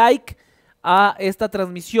 dale like a esta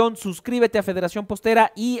transmisión, suscríbete a Federación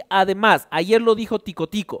Postera y además, ayer lo dijo Tico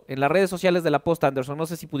Tico en las redes sociales de La Posta, Anderson, no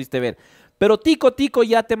sé si pudiste ver, pero Tico Tico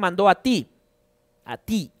ya te mandó a ti,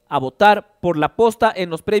 a votar por La Posta en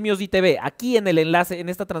los premios ITV. Aquí en el enlace, en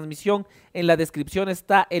esta transmisión, en la descripción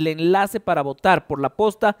está el enlace para votar por La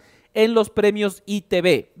Posta en los premios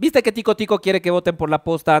ITV. ¿Viste que Tico Tico quiere que voten por La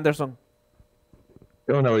Posta, Anderson?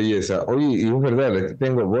 Es una belleza. Oye, y es verdad, aquí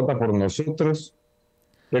tengo, vota por nosotros.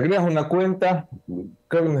 Te creas una cuenta,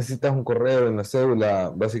 creo que necesitas un correo y una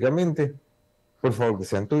cédula, básicamente. Por favor, que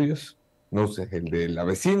sean tuyos. No uses el de la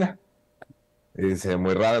vecina. Es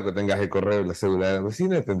muy raro que tengas el correo y la cédula de la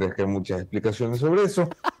vecina, tendrás que dar muchas explicaciones sobre eso,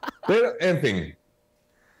 pero en fin,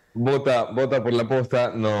 vota por La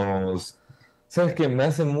Posta. ¿Sabes qué? Me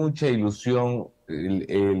hace mucha ilusión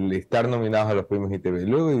el estar nominados a los premios ITV.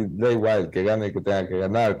 Luego da igual que gane el que tenga que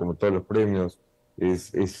ganar, como todos los premios,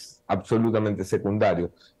 es absolutamente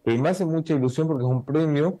secundario, pero me hace mucha ilusión porque es un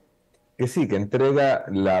premio que sí, que entrega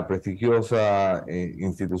la prestigiosa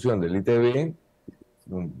institución del ITV,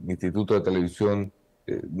 un instituto de televisión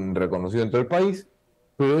reconocido en todo el país,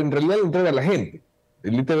 pero en realidad lo entrega a la gente.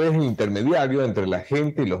 El ITV es el intermediario entre la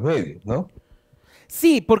gente y los medios, ¿no?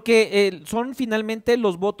 Sí, porque son finalmente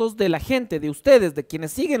los votos de la gente, de ustedes, de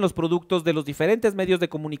quienes siguen los productos de los diferentes medios de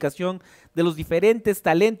comunicación, de los diferentes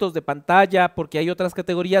talentos de pantalla, porque hay otras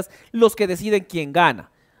categorías, los que deciden quién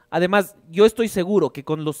gana. Además, yo estoy seguro que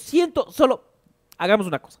con los hagamos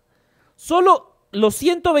una cosa, solo los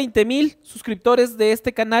 120,000 suscriptores de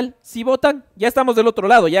este canal, si votan, ya estamos del otro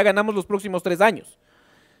lado, ya ganamos los próximos 3 años.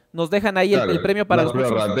 Nos dejan ahí el premio para los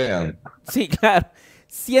próximos. Sí, claro.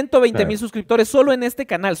 120,000 suscriptores solo en este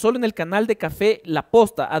canal, solo en el canal de Café La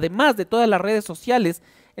Posta, además de todas las redes sociales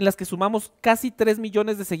en las que sumamos casi 3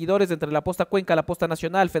 millones de seguidores entre La Posta Cuenca, La Posta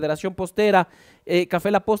Nacional, Federación Postera,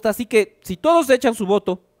 Café La Posta. Así que si todos echan su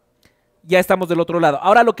voto, ya estamos del otro lado.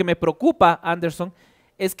 Ahora lo que me preocupa, Anderson,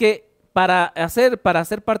 es que para ser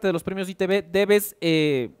parte de los premios ITV debes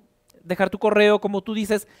dejar tu correo, como tú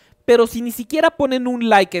dices, pero si ni siquiera ponen un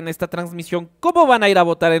like en esta transmisión, ¿cómo van a ir a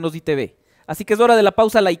votar en los ITV? Así que es hora de la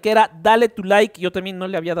pausa likeera, dale tu like, yo también no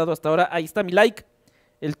le había dado hasta ahora, ahí está mi like,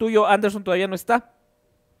 el tuyo, Anderson, todavía no está.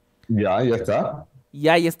 Ya está. Y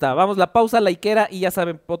ahí está, vamos, la pausa likeera y ya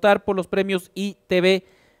saben, votar por los premios ITV,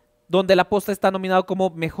 donde La Posta está nominado como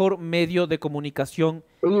mejor medio de comunicación.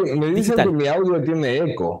 Oye, me dicen digital. Que mi audio tiene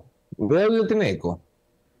eco. ¿Mi audio tiene eco?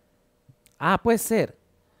 Ah, puede ser.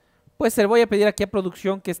 Voy a pedir aquí a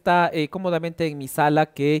producción que está cómodamente en mi sala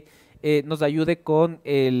que nos ayude con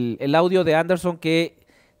el audio de Anderson, que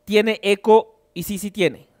tiene eco y sí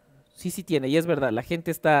tiene. Sí tiene, y es verdad, la gente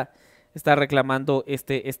está reclamando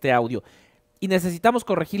este audio. Y necesitamos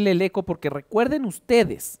corregirle el eco porque recuerden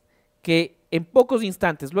ustedes que en pocos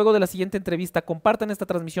instantes, luego de la siguiente entrevista, compartan esta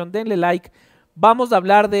transmisión, denle like, vamos a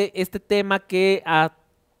hablar de este tema que ha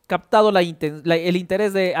captado el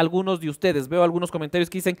interés de algunos de ustedes. Veo algunos comentarios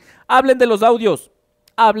que dicen, hablen de los audios,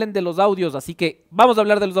 hablen de los audios. Así que vamos a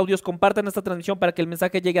hablar de los audios. Compartan esta transmisión para que el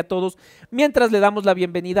mensaje llegue a todos mientras le damos la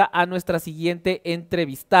bienvenida a nuestra siguiente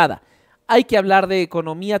entrevistada. Hay que hablar de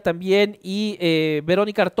economía también y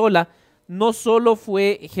Verónica Artola no solo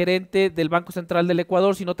fue gerente del Banco Central del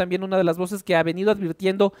Ecuador, sino también una de las voces que ha venido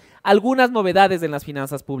advirtiendo algunas novedades en las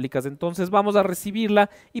finanzas públicas. Entonces vamos a recibirla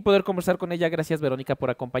y poder conversar con ella. Gracias, Verónica, por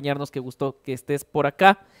acompañarnos. Qué gusto que estés por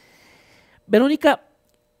acá. Verónica,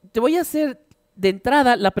 te voy a hacer de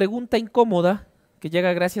entrada la pregunta incómoda que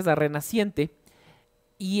llega gracias a Renaciente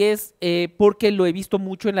y es porque lo he visto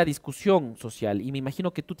mucho en la discusión social y me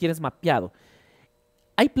imagino que tú tienes mapeado.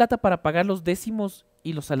 ¿Hay plata para pagar los décimos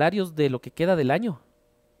y los salarios de lo que queda del año?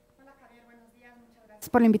 Hola Javier, buenos días, muchas gracias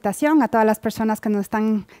por la invitación. A todas las personas que nos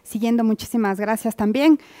están siguiendo, muchísimas gracias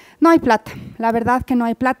también. No hay plata, la verdad que no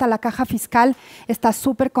hay plata, la caja fiscal está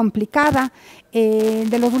súper complicada.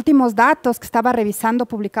 De los últimos datos que estaba revisando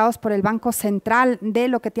publicados por el Banco Central de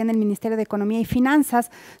lo que tiene el Ministerio de Economía y Finanzas,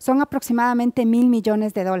 son aproximadamente 1.000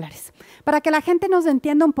 millones de dólares. Para que la gente nos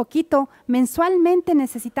entienda un poquito, mensualmente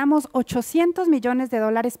necesitamos 800 millones de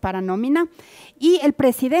dólares para nómina y el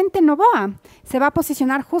presidente Noboa se va a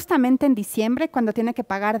posicionar justamente en diciembre cuando tiene que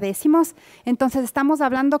pagar décimos. Entonces estamos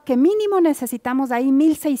hablando que mínimo necesitamos ahí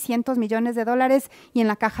 1.600 millones de dólares y en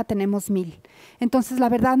la caja tenemos 1.000. Entonces la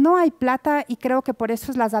verdad no hay plata y creo que por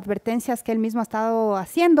eso es las advertencias que él mismo ha estado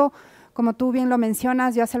haciendo. Como tú bien lo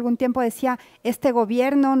mencionas, yo hace algún tiempo decía, este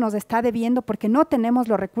gobierno nos está debiendo porque no tenemos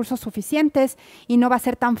los recursos suficientes y no va a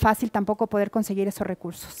ser tan fácil tampoco poder conseguir esos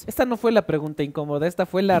recursos. Esta no fue la pregunta incómoda, esta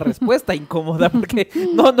fue la respuesta incómoda, porque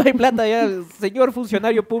no hay plata. Ya, señor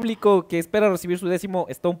funcionario público que espera recibir su décimo,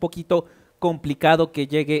 está un poquito complicado que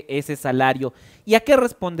llegue ese salario. ¿Y a qué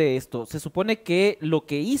responde esto? Se supone que lo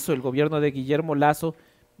que hizo el gobierno de Guillermo Lasso,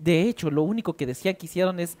 de hecho, lo único que decían que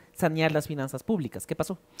hicieron es sanear las finanzas públicas. ¿Qué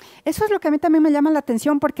pasó? Eso es lo que a mí también me llama la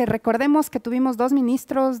atención, porque recordemos que tuvimos 2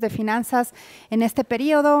 ministros de finanzas en este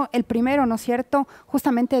periodo. El primero, ¿no es cierto?,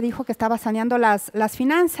 justamente dijo que estaba saneando las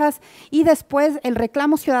finanzas y después el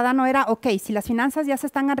reclamo ciudadano era, ok, si las finanzas ya se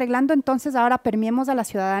están arreglando, entonces ahora permeemos a la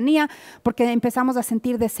ciudadanía porque empezamos a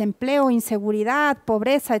sentir desempleo, inseguridad,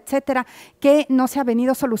 pobreza, etcétera, que no se ha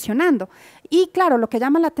venido solucionando. Y claro, lo que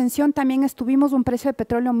llama la atención también es tuvimos un precio de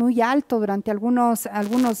petróleo muy alto durante algunos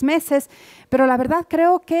meses, pero la verdad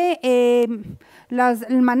creo que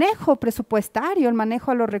el manejo presupuestario, el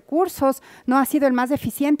manejo de los recursos no ha sido el más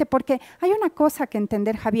eficiente, porque hay una cosa que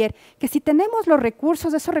entender, Javier, que si tenemos los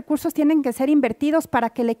recursos, esos recursos tienen que ser invertidos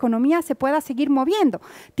para que la economía se pueda seguir moviendo.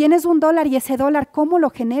 Tienes $1 y ese dólar, ¿cómo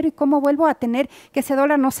lo genero y cómo vuelvo a tener que ese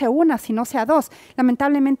dólar no sea una, sino sea 2?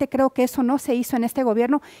 Lamentablemente creo que eso no se hizo en este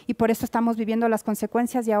gobierno y por eso estamos viviendo las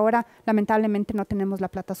consecuencias y ahora lamentablemente no tenemos la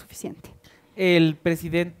plata suficiente. El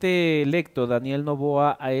presidente electo, Daniel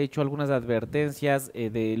Noboa, ha hecho algunas advertencias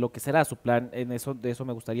de lo que será su plan, de eso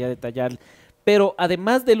me gustaría detallar, pero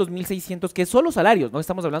además de los 1.600, que son los salarios, no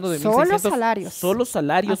estamos hablando de 1.600, solo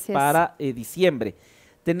salarios para diciembre.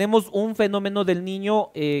 Tenemos un fenómeno del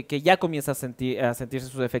niño que ya comienza a sentirse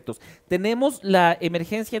sus efectos. Tenemos la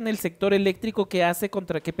emergencia en el sector eléctrico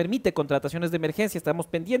que permite contrataciones de emergencia. Estamos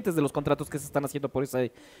pendientes de los contratos que se están haciendo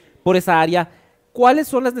por esa área. ¿Cuáles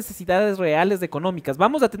son las necesidades reales económicas?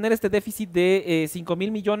 ¿Vamos a tener este déficit de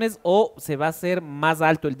 5.000 millones o se va a hacer más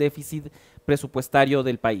alto el déficit presupuestario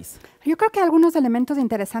del país? Yo creo que hay algunos elementos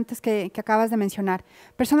interesantes que acabas de mencionar.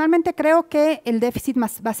 Personalmente creo que el déficit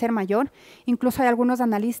va a ser mayor. Incluso hay algunos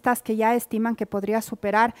analistas que ya estiman que podría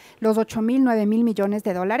superar los 8.000, 9.000 millones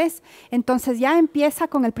de dólares. Entonces ya empieza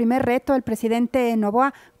con el primer reto del presidente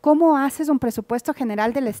Noboa. ¿Cómo haces un presupuesto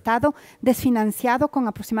general del Estado desfinanciado con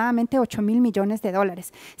aproximadamente 8.000 millones de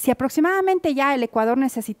dólares? Si aproximadamente ya el Ecuador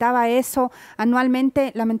necesitaba eso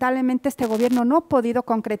anualmente, lamentablemente este gobierno no ha podido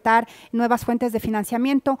concretar nuevas fuentes de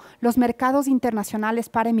financiamiento. Los mercados internacionales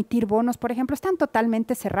para emitir bonos, por ejemplo, están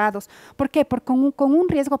totalmente cerrados. ¿Por qué? Porque con un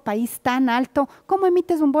riesgo país tan alto, ¿cómo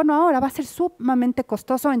emites un bono ahora? Va a ser sumamente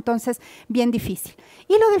costoso, entonces bien difícil.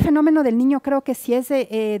 Y lo del fenómeno del niño creo que sí es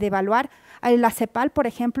de evaluar. La CEPAL, por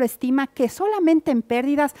ejemplo, estima que solamente en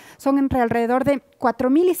pérdidas son entre alrededor de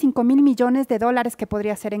 4.000 y 5.000 millones de dólares que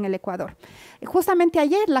podría ser en el Ecuador. Justamente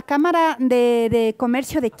ayer la Cámara de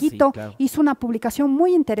Comercio de Quito hizo una publicación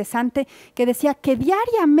muy interesante que decía que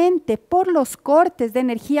diariamente por los cortes de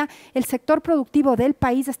energía el sector productivo del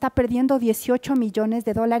país está perdiendo 18 millones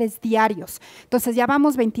de dólares diarios. Entonces ya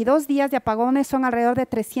vamos 22 días de apagones, son alrededor de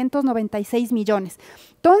 396 millones.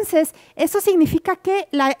 Entonces, eso significa que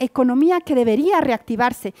la economía que debería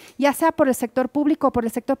reactivarse, ya sea por el sector público o por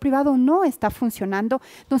el sector privado, no está funcionando.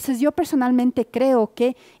 Entonces, yo personalmente creo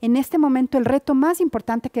que en este momento el reto más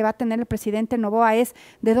importante que va a tener el presidente Noboa es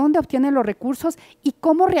de dónde obtiene los recursos y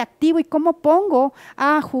cómo reactivo y cómo pongo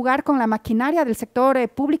a jugar con la maquinaria del sector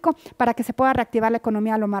público para que se pueda reactivar la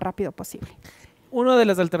economía lo más rápido posible. Una de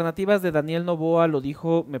las alternativas de Daniel Noboa lo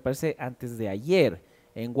dijo, me parece, antes de ayer.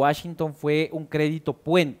 En Washington fue un crédito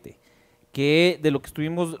puente, que de lo que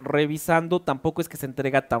estuvimos revisando tampoco es que se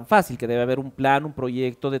entrega tan fácil, que debe haber un plan, un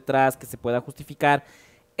proyecto detrás que se pueda justificar.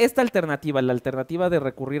 Esta alternativa, la alternativa de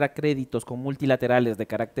recurrir a créditos con multilaterales de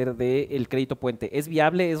carácter del crédito puente, ¿es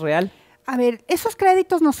viable, es real? A ver, esos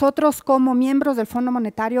créditos nosotros como miembros del Fondo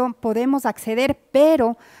Monetario podemos acceder,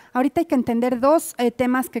 pero ahorita hay que entender dos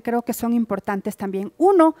temas que creo que son importantes también.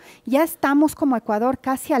 Uno, ya estamos como Ecuador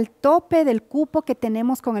casi al tope del cupo que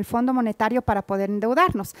tenemos con el Fondo Monetario para poder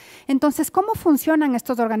endeudarnos. Entonces, ¿cómo funcionan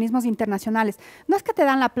estos organismos internacionales? No es que te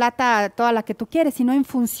dan la plata toda la que tú quieres, sino en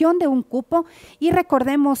función de un cupo. Y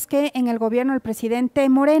recordemos que en el gobierno del presidente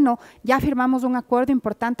Moreno ya firmamos un acuerdo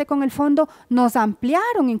importante con el fondo, nos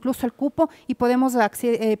ampliaron incluso el cupo y pudimos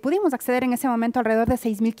acceder en ese momento alrededor de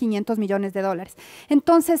 6.500 millones de dólares.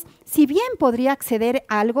 Entonces, si bien podría acceder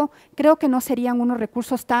a algo, creo que no serían unos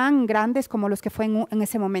recursos tan grandes como los que fue en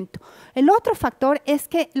ese momento. El otro factor es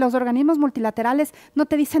que los organismos multilaterales no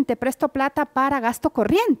te dicen te presto plata para gasto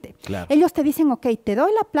corriente. Claro. Ellos te dicen, ok, te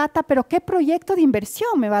doy la plata, pero ¿qué proyecto de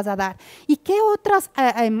inversión me vas a dar? ¿Y qué otros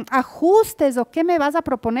ajustes o qué me vas a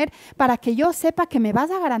proponer para que yo sepa que me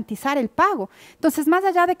vas a garantizar el pago? Entonces, más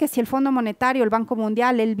allá de que si el Fondo Monetario, el Banco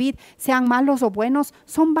Mundial, el BID sean malos o buenos,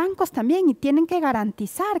 son bancos también y tienen que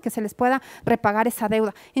garantizar que se les pueda repagar esa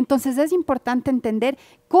deuda. Entonces es importante entender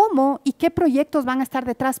cómo y qué proyectos van a estar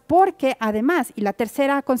detrás, porque además, y la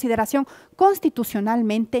tercera consideración,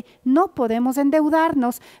 constitucionalmente no podemos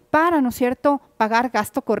endeudarnos para, ¿no es cierto?, pagar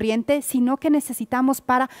gasto corriente, sino que necesitamos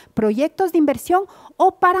para proyectos de inversión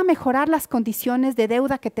o para mejorar las condiciones de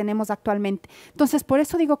deuda que tenemos actualmente. Entonces, por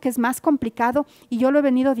eso digo que es más complicado y yo lo he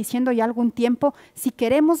venido diciendo ya algún tiempo, si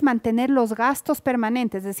queremos mantener los gastos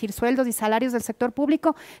permanentes, es decir, sueldos y salarios del sector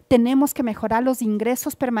público, tenemos que mejorar los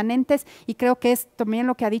ingresos permanentes y creo que es también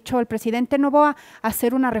lo que ha dicho el presidente Noboa,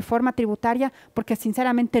 hacer una reforma tributaria, porque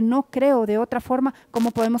sinceramente no creo de otra forma cómo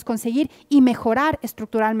podemos conseguir y mejorar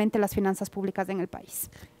estructuralmente las finanzas públicas en el país.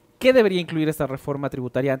 ¿Qué debería incluir esta reforma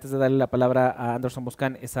tributaria? Antes de darle la palabra a Anderson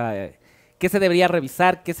Boscan, ¿qué se debería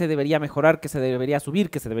revisar, qué se debería mejorar, qué se debería subir,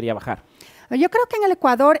 qué se debería bajar? Yo creo que en el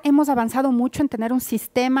Ecuador hemos avanzado mucho en tener un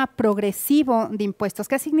sistema progresivo de impuestos.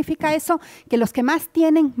 ¿Qué significa eso? Que los que más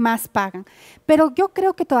tienen, más pagan. Pero yo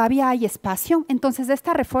creo que todavía hay espacio. Entonces,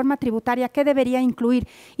 esta reforma tributaria, ¿qué debería incluir?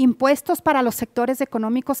 Impuestos para los sectores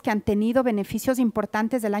económicos que han tenido beneficios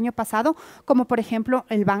importantes del año pasado, como por ejemplo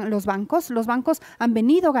los bancos. Los bancos han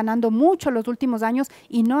venido ganando mucho los últimos años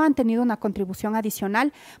y no han tenido una contribución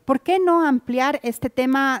adicional. ¿Por qué no ampliar este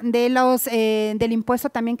tema de del impuesto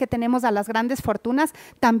también que tenemos a las grandes fortunas?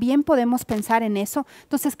 También podemos pensar en eso.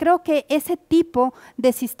 Entonces, creo que ese tipo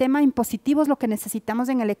de sistema impositivo es lo que necesitamos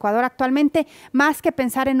en el Ecuador actualmente, más que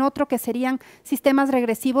pensar en otro que serían sistemas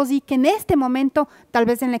regresivos y que en este momento tal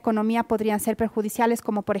vez en la economía podrían ser perjudiciales,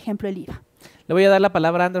 como por ejemplo el IVA. Le voy a dar la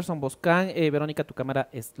palabra a Anderson Boscan. Verónica, tu cámara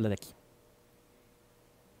es la de aquí.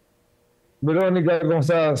 Verónica, ¿cómo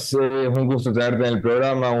estás? Es un gusto tenerte en el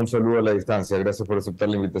programa. Un saludo a la distancia. Gracias por aceptar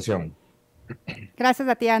la invitación. Gracias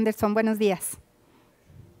a ti, Anderson. Buenos días.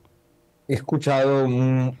 He escuchado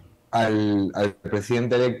al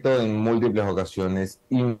presidente electo en múltiples ocasiones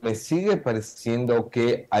y me sigue pareciendo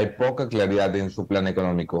que hay poca claridad en su plan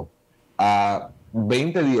económico. A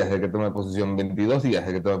 20 días de que tome posesión, 22 días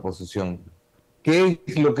de que tome posesión, ¿qué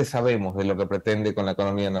es lo que sabemos de lo que pretende con la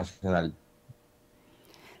economía nacional?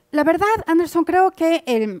 La verdad, Anderson, creo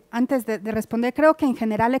que, antes de responder, creo que en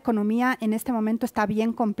general la economía en este momento está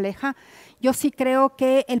bien compleja. Yo sí creo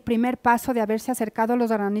que el primer paso de haberse acercado a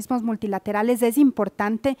los organismos multilaterales es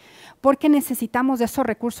importante porque necesitamos de esos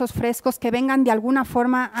recursos frescos que vengan de alguna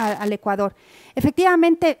forma al Ecuador.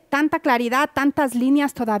 Efectivamente, tanta claridad, tantas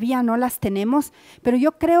líneas todavía no las tenemos, pero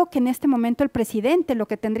yo creo que en este momento el presidente lo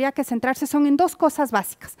que tendría que centrarse son en dos cosas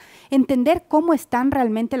básicas. Entender cómo están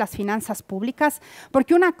realmente las finanzas públicas,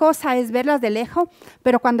 porque una cosa es verlas de lejos,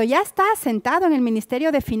 pero cuando ya está sentado en el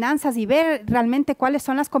Ministerio de Finanzas y ver realmente cuáles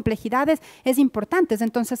son las complejidades, es importante.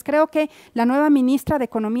 Entonces creo que la nueva ministra de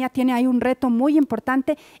Economía tiene ahí un reto muy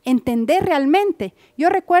importante, entender realmente. Yo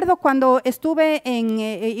recuerdo cuando estuve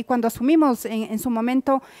y cuando asumimos en su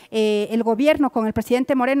momento el gobierno con el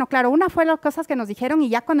presidente Moreno, claro, una fue las cosas que nos dijeron y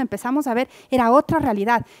ya cuando empezamos a ver era otra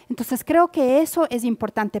realidad. Entonces creo que eso es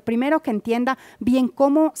importante. Primero, que entienda bien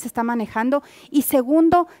cómo se está manejando y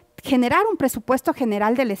segundo, generar un presupuesto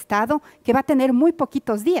general del Estado que va a tener muy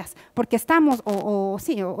poquitos días, porque estamos, o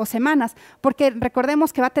semanas, porque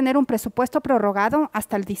recordemos que va a tener un presupuesto prorrogado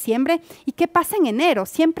hasta el diciembre. ¿Y qué pasa en enero?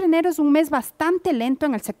 Siempre enero es un mes bastante lento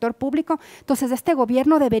en el sector público, entonces este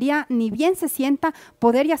gobierno debería, ni bien se sienta,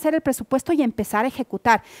 poder ya hacer el presupuesto y empezar a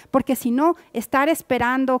ejecutar, porque si no, estar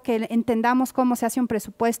esperando que entendamos cómo se hace un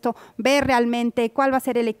presupuesto, ver realmente cuál va a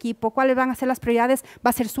ser el equipo, cuáles van a ser las prioridades,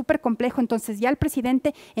 va a ser súper complejo. Entonces ya el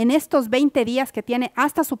presidente en estos 20 días que tiene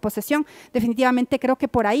hasta su posesión, definitivamente creo que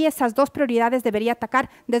por ahí esas dos prioridades debería atacar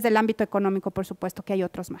desde el ámbito económico, por supuesto que hay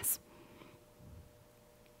otros más.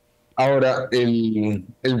 Ahora, el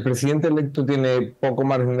presidente electo tiene poco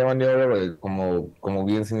margen de maniobra, porque como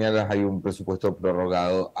bien señalas, hay un presupuesto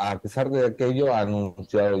prorrogado. A pesar de aquello, ha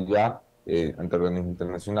anunciado ya ante organismos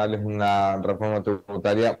internacionales una reforma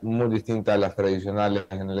tributaria muy distinta a las tradicionales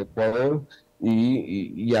en el Ecuador,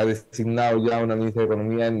 y ha designado ya una ministra de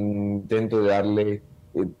Economía en intento de darle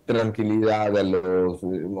tranquilidad a los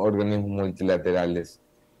organismos multilaterales.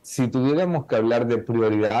 Si tuviéramos que hablar de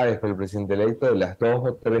prioridades para el presidente electo, de las 2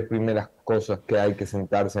 o 3 primeras cosas que hay que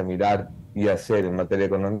sentarse a mirar y hacer en materia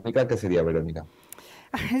económica, ¿qué sería, Verónica?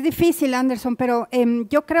 Es difícil, Anderson, pero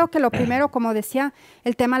yo creo que lo primero, como decía,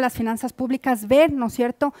 el tema de las finanzas públicas, ver, ¿no es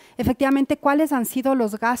cierto?, efectivamente cuáles han sido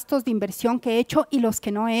los gastos de inversión que he hecho y los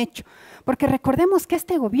que no he hecho. Porque recordemos que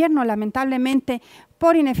este gobierno, lamentablemente,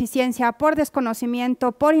 por ineficiencia, por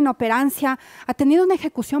desconocimiento, por inoperancia, ha tenido una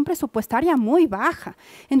ejecución presupuestaria muy baja.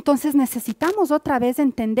 Entonces necesitamos otra vez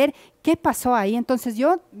entender qué pasó ahí. Entonces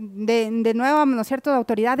yo, de nuevo, ¿no es cierto?, de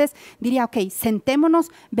autoridades, diría, ok, sentémonos,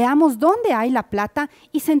 veamos dónde hay la plata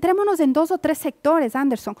y centrémonos en 2 o 3 sectores,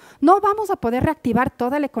 Anderson. No vamos a poder reactivar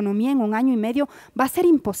toda la economía en un año y medio, va a ser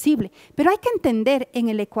imposible, pero hay que entender en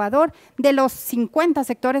el Ecuador, de los 50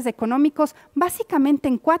 sectores económicos, básicamente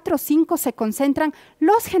en 4 o 5 se concentran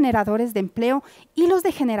los generadores de empleo y los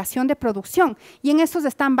de generación de producción, y en esos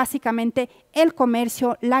están básicamente el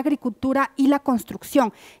comercio, la agricultura y la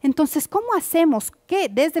construcción. Entonces, ¿cómo hacemos que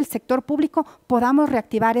desde el sector público podamos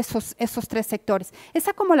reactivar esos 3 sectores?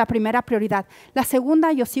 Esa como la primera prioridad. La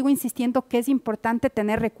segunda, yo sigo insistiendo que es importante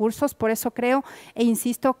tener recursos, por eso creo e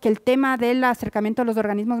insisto que el tema del acercamiento a los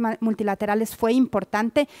organismos multilaterales fue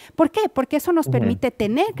importante. ¿Por qué? Porque eso nos permite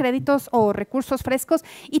tener créditos o recursos frescos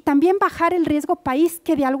y también bajar el riesgo país,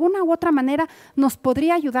 que de alguna u otra manera nos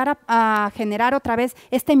podría ayudar a generar otra vez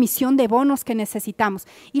esta emisión de bonos que necesitamos.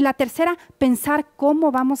 Y la tercera, pensar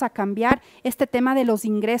cómo vamos a cambiar este tema de los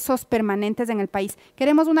ingresos permanentes en el país.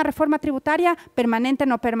 ¿Queremos una reforma tributaria permanente,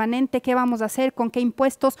 no permanente? ¿Qué vamos a hacer? ¿Con qué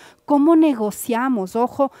impuestos? ¿Cómo negociamos?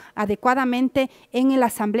 Ojo, adecuadamente en la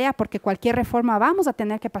asamblea, porque cualquier reforma vamos a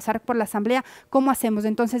tener que pasar por la asamblea. ¿Cómo hacemos?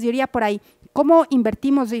 Entonces yo iría por ahí. ¿Cómo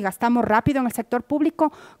invertimos y gastamos rápido en el sector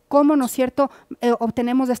público? ¿Cómo, no es cierto,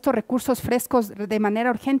 obtenemos estos recursos frescos de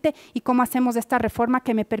manera urgente? ¿Y cómo hacemos esta reforma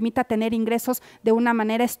que me permita tener ingresos de una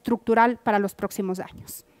manera estructural para los próximos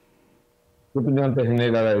años? ¿Qué opinión te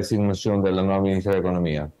genera la designación de la nueva ministra de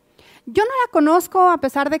Economía? Yo no la conozco, a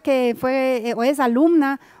pesar de que fue o es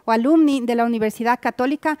alumna o alumni de la Universidad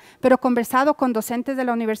Católica, pero he conversado con docentes de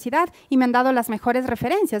la universidad y me han dado las mejores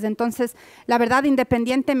referencias. Entonces, la verdad,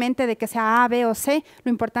 independientemente de que sea A, B o C, lo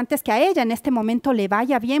importante es que a ella en este momento le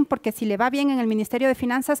vaya bien, porque si le va bien en el Ministerio de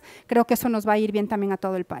Finanzas, creo que eso nos va a ir bien también a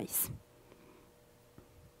todo el país.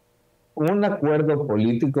 ¿Un acuerdo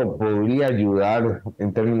político podría ayudar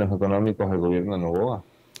en términos económicos al gobierno de Noboa?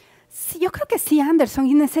 Sí, yo creo que sí, Anderson,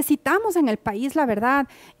 y necesitamos en el país, la verdad,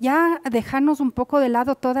 ya dejarnos un poco de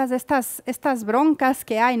lado todas estas broncas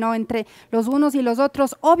que hay, ¿no?, entre los unos y los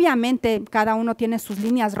otros. Obviamente cada uno tiene sus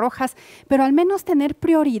líneas rojas, pero al menos tener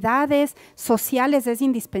prioridades sociales es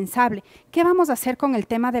indispensable. ¿Qué vamos a hacer con el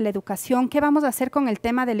tema de la educación? ¿Qué vamos a hacer con el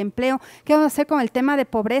tema del empleo? ¿Qué vamos a hacer con el tema de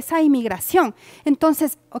pobreza e inmigración?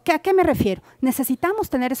 Entonces, ¿a qué me refiero? Necesitamos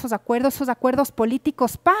tener esos acuerdos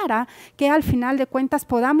políticos para que al final de cuentas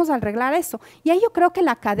podamos arreglar eso. Y ahí yo creo que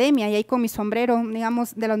la academia, y ahí con mi sombrero,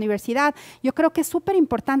 digamos, de la universidad, yo creo que es súper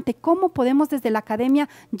importante cómo podemos desde la academia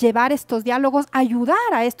llevar estos diálogos, ayudar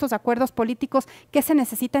a estos acuerdos políticos que se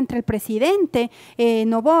necesita entre el presidente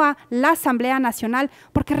Noboa, la Asamblea Nacional,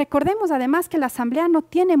 porque recordemos además que la Asamblea no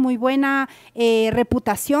tiene muy buena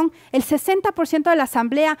reputación. El 60% de la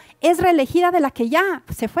Asamblea es reelegida de la que ya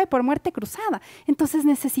se fue por muerte cruzada. Entonces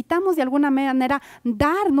necesitamos de alguna manera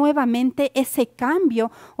dar nuevamente ese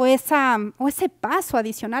cambio o ese paso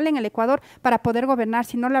adicional en el Ecuador para poder gobernar.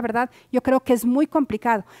 Si no, la verdad, yo creo que es muy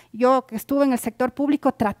complicado. Yo que estuve en el sector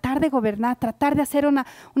público, tratar de gobernar, tratar de hacer una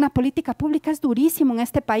política pública es durísimo en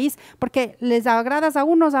este país, porque les agradas a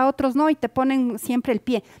unos, a otros no, y te ponen siempre el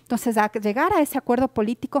pie. Entonces, llegar a ese acuerdo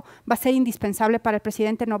político va a ser indispensable para el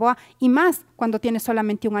presidente Noboa, y más cuando tiene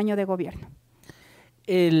solamente un año de gobierno.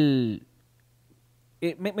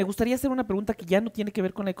 Me gustaría hacer una pregunta que ya no tiene que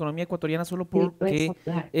ver con la economía ecuatoriana, solo porque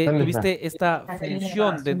tuviste esta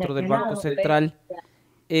función dentro del Banco Central.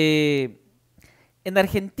 En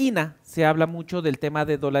Argentina se habla mucho del tema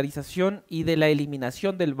de dolarización y de la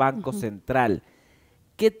eliminación del Banco Central.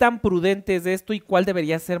 ¿Qué tan prudente es esto y cuál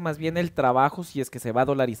debería ser más bien el trabajo si es que se va a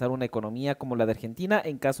dolarizar una economía como la de Argentina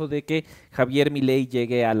en caso de que Javier Milei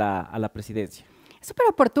llegue a la presidencia? Es súper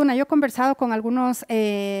oportuna. Yo he conversado con algunos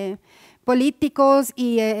políticos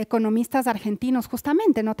y economistas argentinos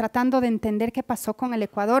justamente, ¿no? Tratando de entender qué pasó con el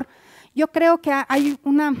Ecuador. Yo creo que hay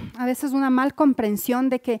a veces una mal comprensión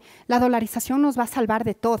de que la dolarización nos va a salvar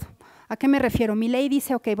de todo. ¿A qué me refiero? Milei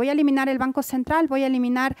dice, ok, voy a eliminar el Banco Central, voy a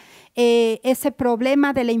eliminar ese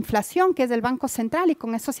problema de la inflación que es del Banco Central, y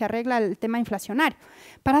con eso se arregla el tema inflacionario.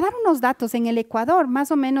 Para dar unos datos, en el Ecuador,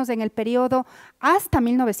 más o menos en el periodo hasta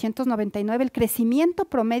 1999, el crecimiento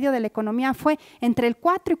promedio de la economía fue entre el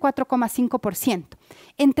 4 y 4,5%.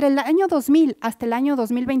 Entre el año 2000 hasta el año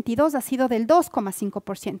 2022 ha sido del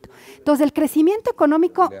 2,5%. Entonces, el crecimiento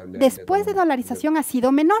económico después de dolarización ha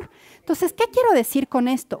sido menor. Entonces, ¿qué quiero decir con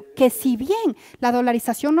esto? Que si bien la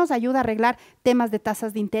dolarización nos ayuda a arreglar temas de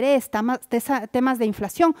tasas de interés, temas de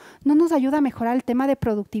inflación, no nos ayuda a mejorar el tema de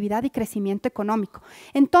productividad y crecimiento económico.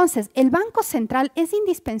 Entonces, el Banco Central es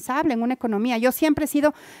indispensable en una economía. Yo siempre he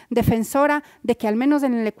sido defensora de que al menos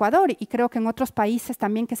en el Ecuador, y creo que en otros países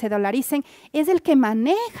también que se dolaricen, es el que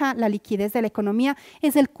maneja la liquidez de la economía,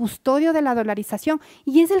 es el custodio de la dolarización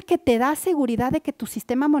y es el que te da seguridad de que tu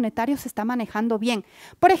sistema monetario se está manejando bien.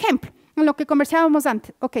 Por ejemplo, en lo que conversábamos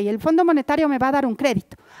antes, ok, el Fondo Monetario me va a dar un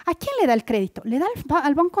crédito. ¿A quién le da el crédito? Le da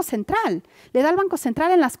al Banco Central, le da al Banco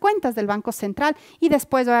Central en las cuentas del Banco Central, y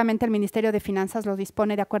después obviamente el Ministerio de Finanzas lo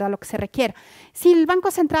dispone de acuerdo a lo que se requiera. Si el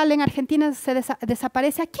Banco Central en Argentina se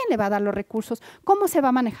desaparece, ¿a quién le va a dar los recursos? ¿Cómo se va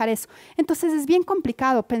a manejar eso? Entonces es bien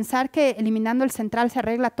complicado pensar que eliminando el central se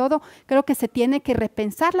arregla todo. Creo que se tiene que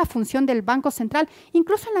repensar la función del Banco Central,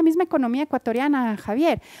 incluso en la misma economía ecuatoriana,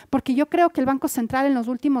 Javier, porque yo creo que el Banco Central en los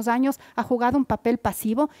últimos años ha jugado un papel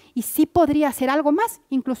pasivo y sí podría hacer algo más,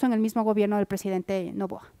 incluso en el mismo gobierno del presidente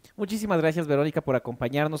Noboa. Muchísimas gracias, Verónica, por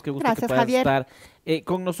acompañarnos. Qué gusto Gracias, que puedas Javier. estar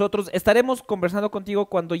con nosotros. Estaremos conversando contigo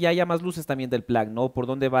cuando ya haya más luces también del plan, ¿no? Por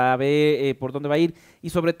dónde va a ir, y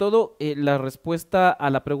sobre todo la respuesta a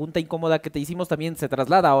la pregunta incómoda que te hicimos también se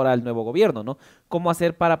traslada ahora al nuevo gobierno, ¿no? ¿Cómo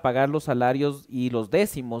hacer para pagar los salarios y los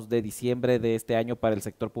décimos de diciembre de este año para el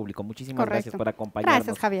sector público? Muchísimas gracias por acompañarnos.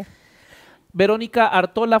 Gracias, Javier. Verónica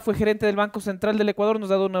Artola fue gerente del Banco Central del Ecuador, nos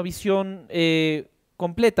ha dado una visión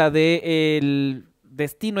completa del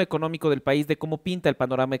destino económico del país, de cómo pinta el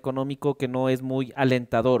panorama económico, que no es muy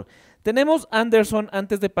alentador. Tenemos, Anderson,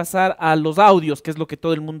 antes de pasar a los audios, que es lo que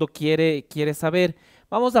todo el mundo quiere saber,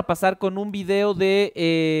 vamos a pasar con un video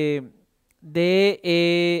de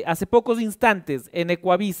hace pocos instantes en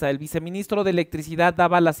Ecuavisa. El viceministro de Electricidad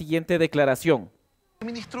daba la siguiente declaración.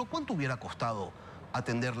 Ministro, ¿cuánto hubiera costado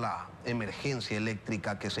atender la emergencia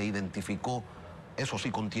eléctrica que se identificó, eso sí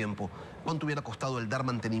con tiempo? ¿Cuánto hubiera costado el dar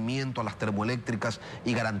mantenimiento a las termoeléctricas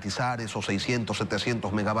y garantizar esos 600,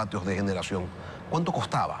 700 megavatios de generación? ¿Cuánto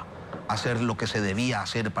costaba hacer lo que se debía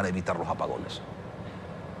hacer para evitar los apagones?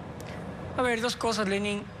 A ver, dos cosas,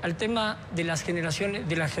 Lenin. Al tema de las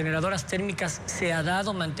generadoras térmicas se ha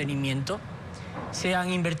dado mantenimiento, se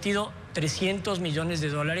han invertido 300 millones de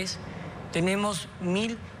dólares. Tenemos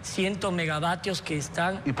 1.100 megavatios que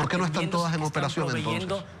están... ¿Y por qué no están todas en operación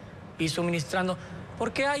entonces? Y suministrando.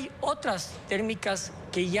 Porque hay otras térmicas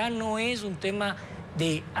que ya no es un tema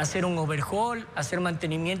de hacer un overhaul, hacer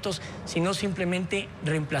mantenimientos, sino simplemente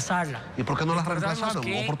reemplazarla. ¿Y por qué no las reemplazaron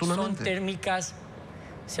oportunamente? Son térmicas,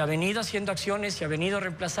 se ha venido haciendo acciones, se ha venido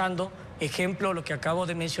reemplazando Ejemplo, lo que acabo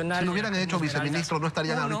de mencionar. Si lo hubieran hecho, viceministro, ¿no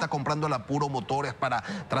estarían ahorita comprando al apuro motores para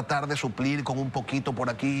tratar de suplir con un poquito por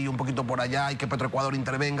aquí y un poquito por allá y que Petroecuador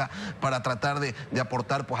intervenga para tratar de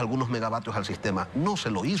aportar pues algunos megavatios al sistema? No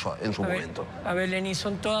se lo hizo en su momento. A ver, Lenín,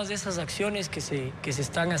 son todas esas acciones que se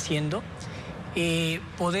están haciendo.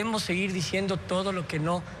 Podemos seguir diciendo todo lo que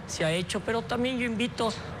no se ha hecho, pero también yo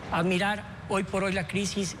invito a mirar hoy por hoy la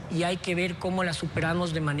crisis y hay que ver cómo la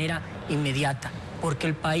superamos de manera inmediata, porque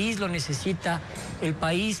el país lo necesita, el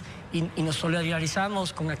país, y nos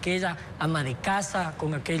solidarizamos con aquella ama de casa,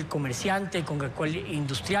 con aquel comerciante, con aquel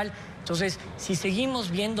industrial. Entonces, si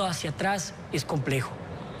seguimos viendo hacia atrás, es complejo.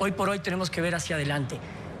 Hoy por hoy tenemos que ver hacia adelante.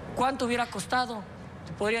 ¿Cuánto hubiera costado?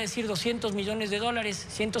 Te podría decir 200 millones de dólares,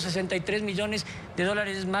 163 millones de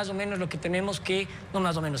dólares es más o menos lo que tenemos que, no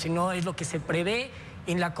más o menos, sino es lo que se prevé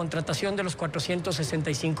en la contratación de los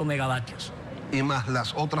 465 megavatios. Y más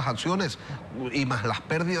las otras acciones y más las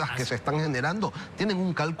pérdidas que se están generando, ¿tienen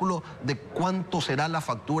un cálculo de cuánto será la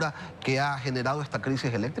factura que ha generado esta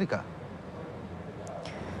crisis eléctrica?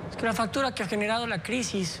 Es que la factura que ha generado la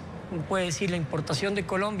crisis, puede decir la importación de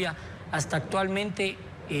Colombia, hasta actualmente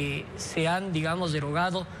se han, digamos,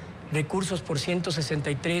 derogado recursos por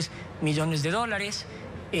 163 millones de dólares,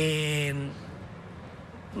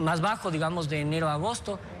 más bajo, digamos, de enero a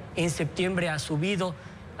agosto. En septiembre ha subido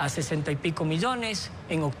a 60 y pico millones,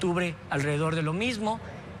 en octubre alrededor de lo mismo.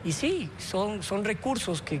 Y sí, son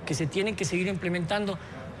recursos que se tienen que seguir implementando,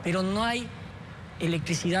 pero no hay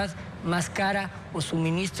electricidad más cara o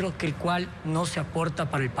suministro que el cual no se aporta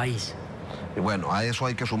para el país. Y bueno, a eso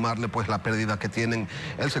hay que sumarle pues la pérdida que tienen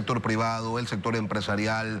el sector privado, el sector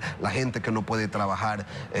empresarial, la gente que no puede trabajar,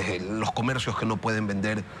 los comercios que no pueden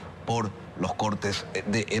vender por los cortes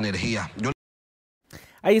de energía.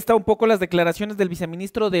 Ahí está un poco las declaraciones del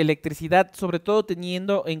viceministro de Electricidad, sobre todo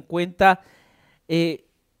teniendo en cuenta,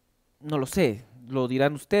 no lo sé, lo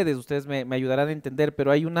dirán ustedes me ayudarán a entender,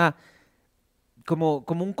 pero hay una, como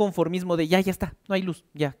un conformismo de ya está, no hay luz,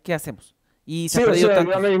 ya, ¿qué hacemos? Y se Sí, ha perdido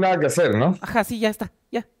tanto. ya no hay nada que hacer, ¿no? Ajá, sí, ya está,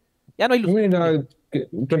 ya no hay luz. Mira,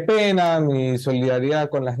 qué pena, mi solidaridad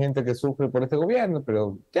con la gente que sufre por este gobierno,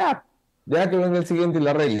 pero ya que venga el siguiente y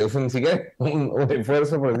la arregle. O sea, ni siquiera un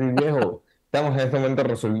esfuerzo por decir, viejo, estamos en este momento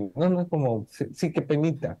resolviendo. No es como, sí, qué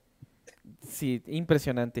penita. Sí,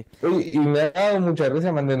 impresionante. Oye, y me ha dado mucha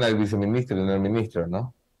risa, manden al viceministro y no al ministro,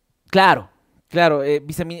 ¿no? Claro,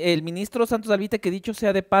 el ministro Santos Alvite, que dicho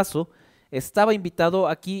sea de paso, estaba invitado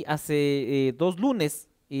aquí hace 2 lunes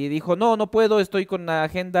y dijo, no puedo, estoy con una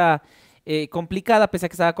agenda complicada, pese a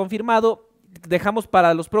que estaba confirmado, dejamos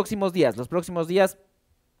para los próximos días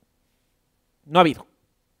no ha habido.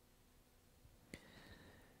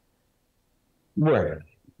 Bueno.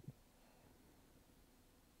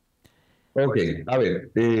 Ok, a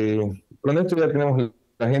ver, con esto ya tenemos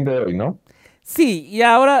la agenda de hoy, ¿no? Sí, y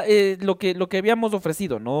ahora lo que habíamos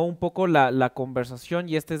ofrecido, ¿no? Un poco la conversación,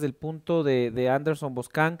 y este es el punto de Anderson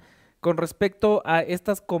Boscan, con respecto a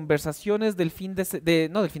estas conversaciones del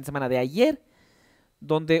no del fin de semana, de ayer,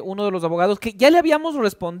 donde uno de los abogados, que ya le habíamos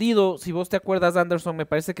respondido, si vos te acuerdas, Anderson, me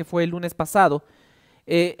parece que fue el lunes pasado,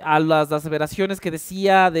 a las aseveraciones que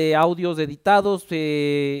decía de audios editados,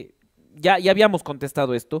 ya habíamos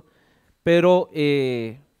contestado esto, pero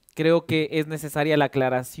creo que es necesaria la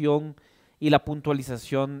aclaración y la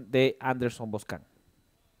puntualización de Anderson Boscan.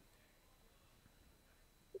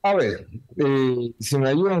 A ver, si me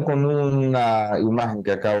ayudan con una imagen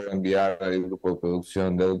que acabo de enviar al grupo de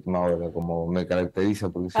producción de última hora, como me caracteriza,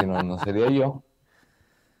 porque si no, no sería yo.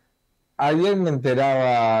 Ayer me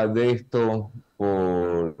enteraba de esto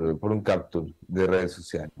por un capture de redes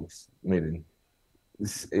sociales. Miren,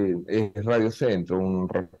 es Radio Centro, un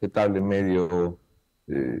respetable medio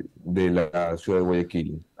de la ciudad de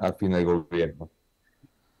Guayaquil, afín al gobierno.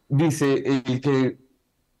 Dice el que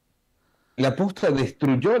la posta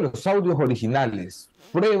destruyó los audios originales,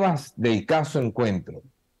 pruebas del caso Encuentro.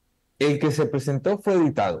 El que se presentó fue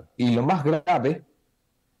editado. Y lo más grave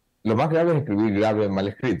es escribir grave mal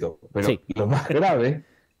escrito, pero sí, lo más grave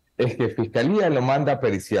es que Fiscalía lo manda a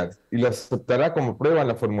periciar y lo aceptará como prueba en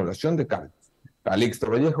la formulación de cargos. Calixto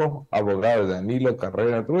Vallejo, abogado de Danilo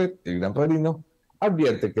Carrrera, el gran padrino,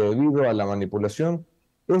 advierte que debido a la manipulación,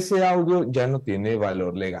 ese audio ya no tiene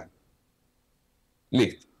valor legal.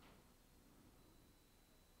 Listo.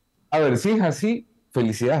 A ver, si es así,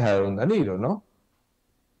 felicidades a don Danilo, ¿no?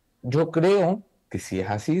 Yo creo que si es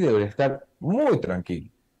así, debería estar muy tranquilo.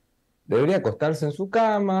 Debería acostarse en su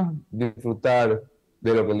cama, disfrutar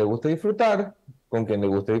de lo que le gusta disfrutar, con quien le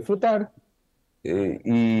gusta disfrutar,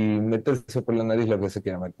 y meterse por la nariz lo que se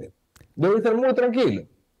quiera meter. Debe estar muy tranquilo,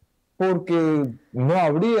 porque no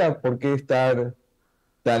habría por qué estar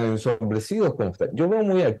tan ensombrecidos como están. Yo veo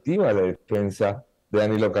muy activa la defensa de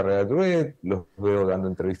Danilo Carrrera, los veo dando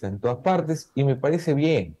entrevistas en todas partes y me parece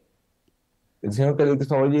bien. El señor Carlitos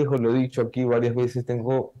Vallejo, lo he dicho aquí varias veces,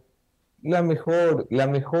 tengo la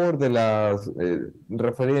mejor de las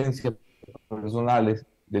referencias personales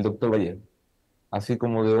del doctor Vallejo, así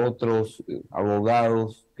como de otros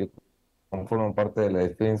abogados que conforman parte de la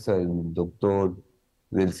defensa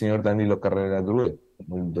del señor Danilo Carrrera, como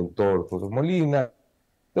el doctor José Molina.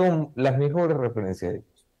 Tengo las mejores referencias de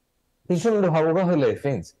ellos. Ellos son los abogados de la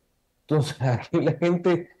defensa. Entonces, aquí la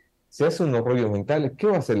gente se hace unos rollos mentales. ¿Qué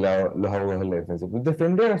va a hacer los abogados de la defensa? Pues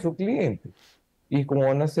defender a su cliente. Y como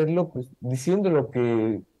van a hacerlo, pues diciendo lo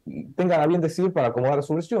que tengan a bien decir para acomodar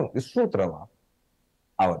su versión. Es su trabajo.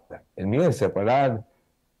 Ahora, el mío es separar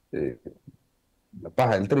eh, la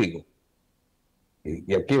paja del trigo.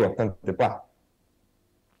 Y aquí hay bastante paja.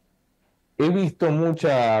 He visto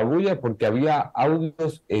mucha bulla porque había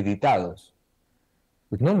audios editados.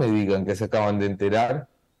 Pues no me digan que se acaban de enterar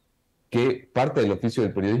que parte del oficio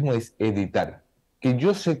del periodismo es editar. Que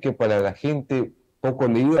yo sé que para la gente poco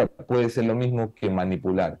leída puede ser lo mismo que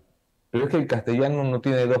manipular. Pero es que el castellano no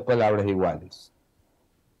tiene dos palabras iguales.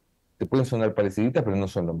 Te pueden sonar pareciditas, pero no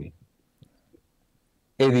son lo mismo.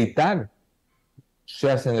 Editar se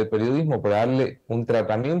hace en el periodismo para darle un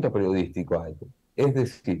tratamiento periodístico a algo. Es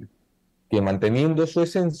decir, que manteniendo su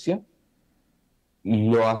esencia,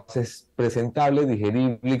 lo haces presentable,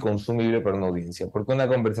 digerible y consumible para una audiencia. Porque una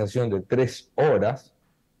conversación de 3 horas,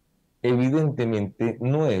 evidentemente,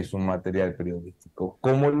 no es un material periodístico.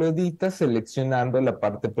 ¿Cómo lo editas? Seleccionando la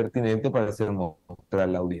parte pertinente para hacer mostrar a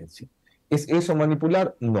la audiencia. ¿Es eso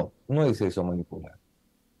manipular? No, no es eso manipular.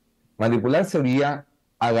 Manipular sería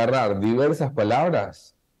agarrar diversas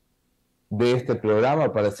palabras de este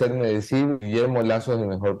programa para hacerme decir Guillermo Lasso es el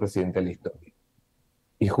mejor presidente de la historia.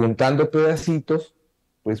 Y juntando pedacitos,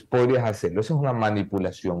 pues podrías hacerlo. Eso es una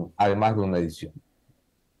manipulación, además de una edición.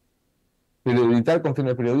 Pero editar con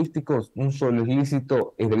fines periodísticos, un solo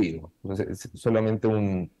ilícito es debido. Entonces, solamente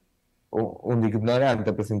un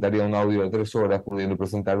ignorante presentaría un audio de 3 horas, pudiendo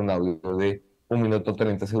presentar un audio de 1 minuto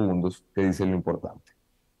 30 segundos que dice lo importante.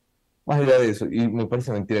 Más allá de eso, y me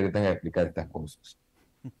parece mentira que tenga que explicar estas cosas.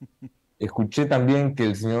 Escuché también que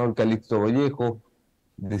el señor Calixto Vallejo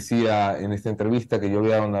decía en esta entrevista que yo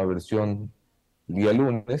había una versión día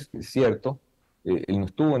lunes, que es cierto, él no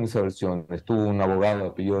estuvo en esa versión, estuvo un abogado de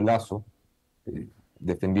apellido Lasso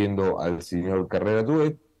defendiendo al señor Carrrera,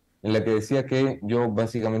 en la que decía que yo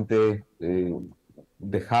básicamente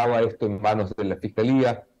dejaba esto en manos de la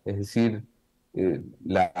Fiscalía, es decir,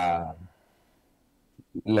 la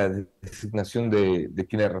designación de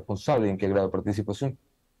quién es responsable y en qué grado de participación.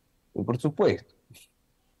 Y por supuesto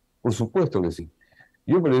que sí.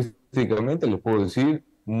 Yo periodísticamente les puedo decir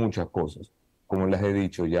muchas cosas, como las he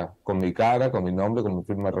dicho ya, con mi cara, con mi nombre, con mi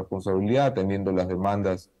firma de responsabilidad, atendiendo las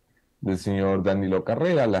demandas del señor Danilo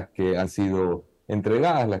Carrrera, las que han sido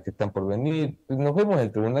entregadas, las que están por venir. Nos vemos en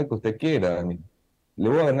el tribunal que usted quiera, Danilo. Le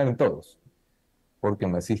voy a ganar en todos, porque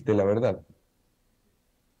me asiste la verdad.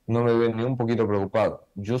 No me ve ni un poquito preocupado.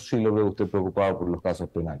 Yo sí lo veo a usted preocupado por los casos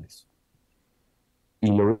penales.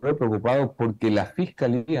 Y lo veo preocupado porque la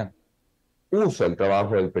Fiscalía usa el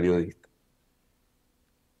trabajo del periodista.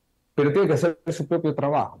 Pero tiene que hacer su propio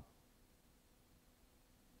trabajo.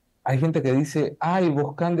 Hay gente que dice, ay,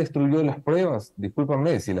 Boscan destruyó las pruebas.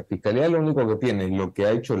 Discúlpame, si la Fiscalía lo único que tiene es lo que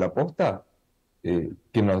ha hecho la posta,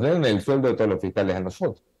 que nos den el sueldo de todos los fiscales a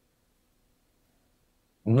nosotros.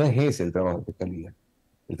 No es ese el trabajo de la Fiscalía.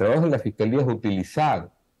 El trabajo de la Fiscalía es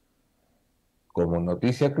utilizar como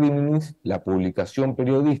noticia criminis la publicación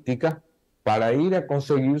periodística para ir a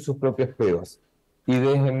conseguir sus propias pruebas. Y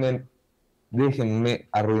déjenme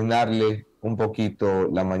arruinarle un poquito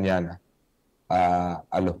la mañana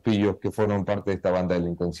a los pillos que fueron parte de esta banda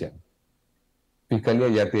delincuencial. Fiscalía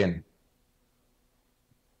ya tiene.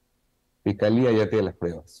 Fiscalía ya tiene las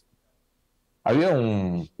pruebas. Había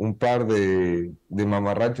un par de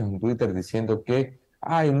mamarrachos en Twitter diciendo que,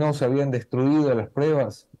 ay, no, se habían destruido las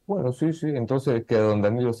pruebas. Bueno, sí, entonces que don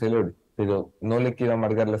Danilo celebre, pero no le quiero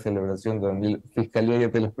amargar la celebración de Danilo. Fiscalía ya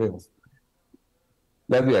tiene las pruebas.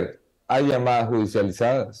 Le advierto, hay llamadas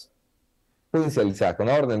judicializadas con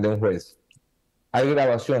orden de un juez. Hay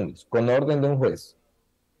grabaciones con orden de un juez.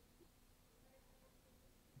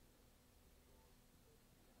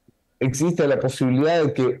 Existe la posibilidad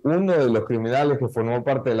de que uno de los criminales que formó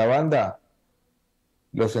parte de la banda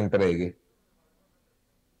los entregue.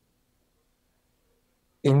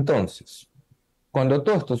 Entonces, cuando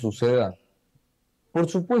todo esto suceda, por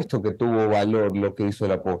supuesto que tuvo valor lo que hizo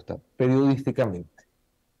la posta, periodísticamente.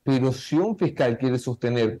 Pero si un fiscal quiere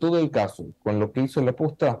sostener todo el caso con lo que hizo la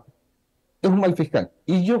posta, es un mal fiscal.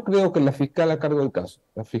 Y yo creo que la fiscal a cargo del caso,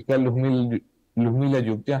 la fiscal Luzmila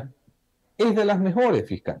Yuctía, es de las mejores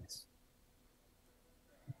fiscales.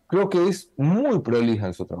 Creo que es muy prolija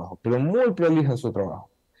en su trabajo, pero muy prolija en su trabajo.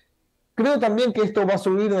 Creo también que esto va a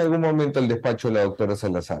subir en algún momento al despacho de la doctora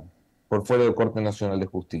Salazar, por fuera del Corte Nacional de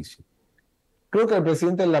Justicia. Creo que al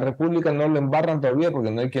presidente de la República no lo embarran todavía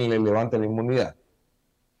porque no hay quien le levante la inmunidad,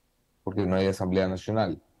 porque no hay Asamblea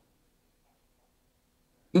Nacional.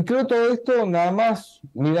 Y creo todo esto nada más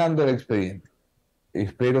mirando el expediente.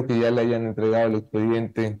 Espero que ya le hayan entregado el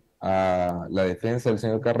expediente a la defensa del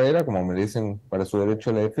señor Carrrera, como merecen para su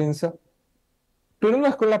derecho a la defensa, pero no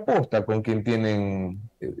es con la posta con quien tienen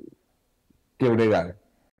que bregar,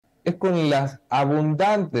 es con las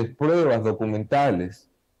abundantes pruebas documentales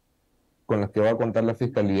con las que va a contar la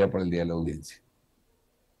Fiscalía para el día de la audiencia.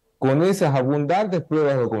 Con esas abundantes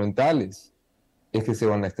pruebas documentales es que se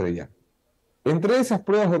van a estrellar. Entre esas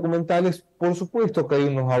pruebas documentales, por supuesto que hay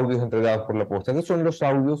unos audios entregados por la posta, que son los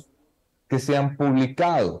audios que se han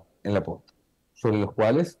publicado en la posta, sobre los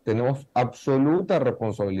cuales tenemos absoluta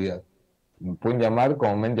responsabilidad. Me pueden llamar,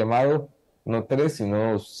 como me han llamado, no 3,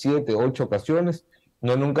 sino 7, 8 ocasiones,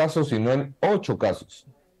 no en un caso, sino en 8 casos,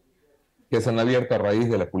 que se han abierto a raíz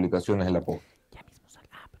de las publicaciones en la posta,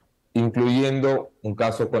 incluyendo un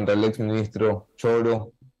caso contra el exministro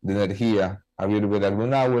Choro de Energía, Javier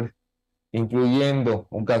Berargunauer, incluyendo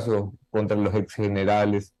un caso contra los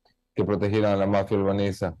exgenerales que protegieron a la mafia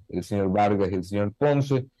albanesa, el señor Vargas y el señor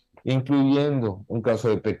Ponce, incluyendo un caso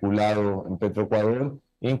de peculado en Petroecuador,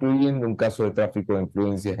 incluyendo un caso de tráfico de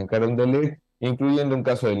influencias en Carondelet, incluyendo un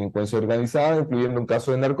caso de delincuencia organizada, incluyendo un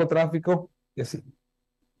caso de narcotráfico, y así.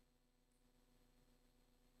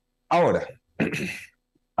 Ahora,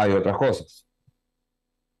 hay otras cosas.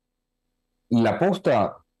 La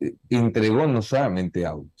posta entregó no solamente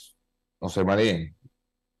audios, no se mareen,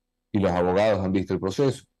 y los abogados han visto el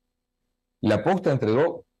proceso. La posta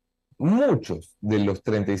entregó muchos de los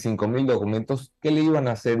 35.000 documentos que le iban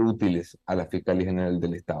a ser útiles a la Fiscalía General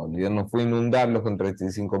del Estado. La idea no fue inundarlos con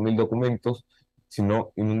 35.000 documentos,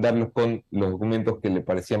 sino inundarlos con los documentos que le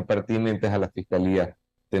parecían pertinentes a la Fiscalía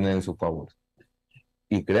tener en su favor.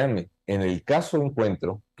 Y créanme, en el caso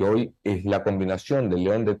Encuentro, que hoy es la combinación del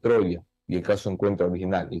León de Troya y el caso Encuentro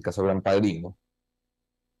original, y el caso Gran Padrino,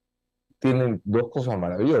 tienen dos cosas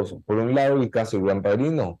maravillosas. Por un lado, el caso Gran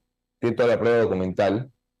Padrino tiene toda la prueba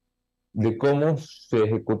documental de cómo se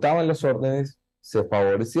ejecutaban las órdenes, se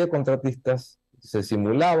favorecía a contratistas, se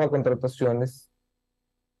simulaba contrataciones,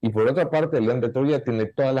 y por otra parte, el León de Troya tiene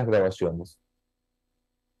todas las grabaciones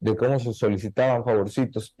de cómo se solicitaban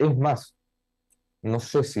favorcitos. Es más, no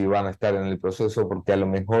sé si van a estar en el proceso porque a lo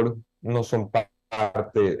mejor no son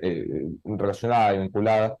parte relacionada y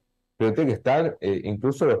vinculada, pero tiene que estar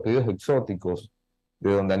incluso los pedidos exóticos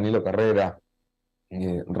de don Danilo Carrrera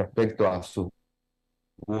respecto a sus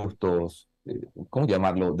gustos, ¿cómo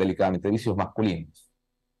llamarlo delicadamente? Vicios masculinos.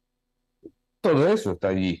 Todo eso está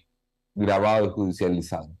allí, grabado y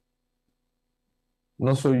judicializado.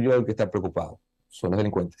 No soy yo el que está preocupado, son los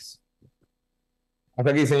delincuentes.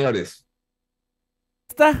 Hasta aquí, señores.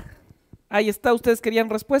 Está. Ahí está, ustedes querían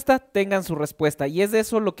respuesta, tengan su respuesta. Y es de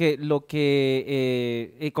eso lo que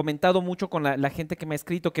he comentado mucho con la gente que me ha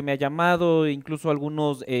escrito, que me ha llamado, incluso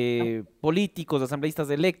algunos políticos, asambleístas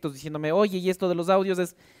electos, diciéndome, oye, y esto de los audios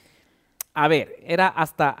es... A ver, era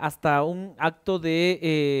hasta un acto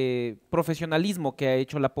de profesionalismo que ha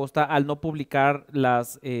hecho la posta al no publicar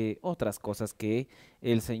las otras cosas que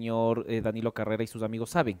el señor Danilo Carrrera y sus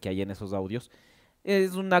amigos saben que hay en esos audios.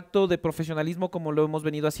 Es un acto de profesionalismo como lo hemos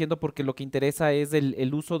venido haciendo porque lo que interesa es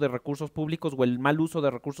el uso de recursos públicos o el mal uso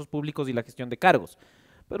de recursos públicos y la gestión de cargos.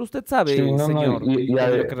 Pero usted sabe, Sí, no, señor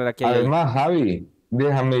Danilo Carrrera, que hay ahí. además, Javi,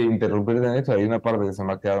 déjame interrumpirte en esto, hay una parte que se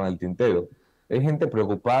me ha quedado en el tintero. Hay gente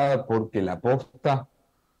preocupada porque la posta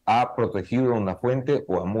ha protegido a una fuente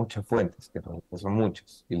o a muchas fuentes, que son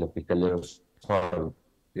muchas, y los fiscaleros saben.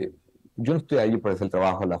 Yo no estoy allí para hacer el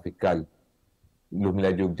trabajo de la fiscal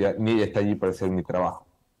Luzmila Yuctía, ni ella está allí para hacer mi trabajo.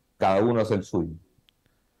 Cada uno hace el suyo.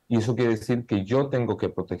 Y eso quiere decir que yo tengo que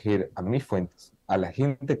proteger a mis fuentes, a la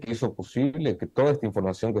gente que hizo posible que toda esta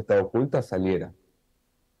información que estaba oculta saliera.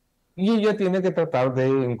 Y ella tiene que tratar de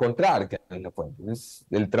encontrar qué es la fuente. Es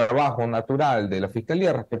el trabajo natural de la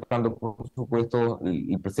Fiscalía, respetando, por supuesto,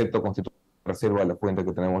 el precepto constitucional de reserva a la fuente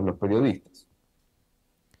que tenemos los periodistas.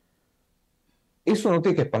 Eso no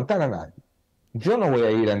tiene que espantar a nadie. Yo no voy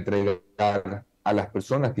a ir a entregar a las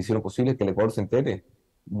personas que hicieron posible que el Ecuador se entere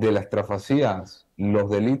de las trafacías, los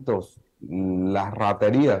delitos, las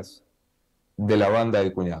raterías de la banda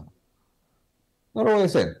del cuñado. No lo voy a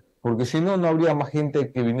hacer, porque si no, no habría más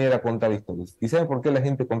gente que viniera a contar historias. ¿Y saben por qué la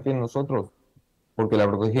gente confía en nosotros? Porque la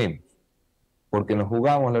protegemos, porque nos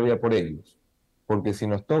jugamos la vida por ellos. Porque si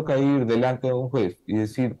nos toca ir delante de un juez y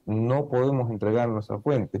decir no podemos entregar nuestra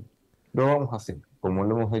fuente, lo vamos a hacer, como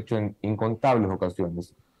lo hemos hecho en incontables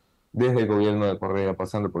ocasiones, desde el gobierno de Correa,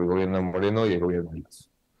 pasando por el gobierno de Moreno y el gobierno de Lasso.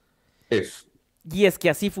 Eso. Y es que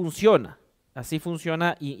así funciona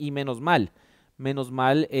y menos mal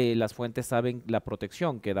las fuentes saben la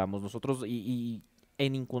protección que damos nosotros y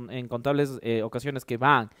en incontables ocasiones que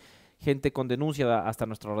van gente con denuncia hasta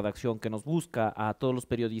nuestra redacción que nos busca a todos los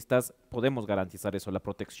periodistas, podemos garantizar eso, la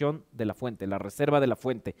protección de la fuente, la reserva de la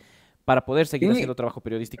fuente, para poder seguir Y, haciendo trabajo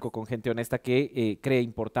periodístico con gente honesta que cree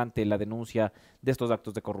importante la denuncia de estos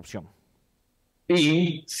actos de corrupción.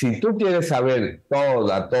 y si tú quieres saber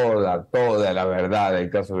toda la verdad del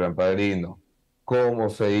caso Gran Padrino, cómo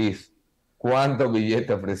se hizo, cuántos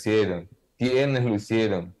billetes ofrecieron, quiénes lo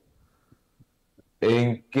hicieron,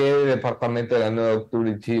 en qué departamento de la 9 de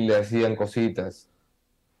octubre y Chile hacían cositas.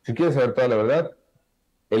 Si quieres saber toda la verdad,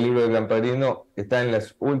 el libro de Gran Padrino está en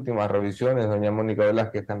las últimas revisiones, doña Mónica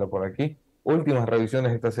Velázquez anda por aquí, últimas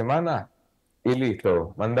revisiones esta semana y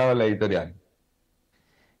listo, mandado a la editorial.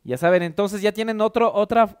 Ya saben, entonces ya tienen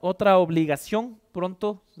otra obligación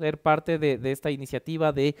pronto, ser parte de esta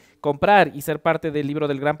iniciativa de comprar y ser parte del libro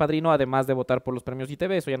del Gran Padrino, además de votar por los premios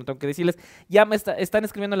ITV, eso ya no tengo que decirles. Ya están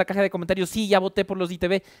escribiendo en la caja de comentarios, sí, ya voté por los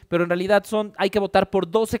ITV, pero en realidad hay que votar por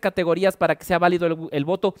 12 categorías para que sea válido el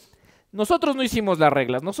voto. Nosotros no hicimos las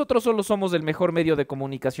reglas, nosotros solo somos el mejor medio de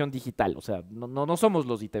comunicación digital, o sea, no somos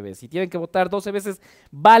los ITV. Si tienen que votar 12 veces,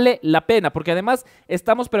 vale la pena, porque además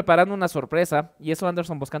estamos preparando una sorpresa, y eso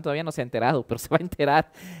Anderson Boscan todavía no se ha enterado, pero se va a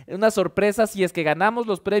enterar. Una sorpresa si es que ganamos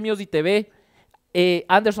los premios ITV,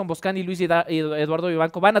 Anderson Boscan y Luis Eduardo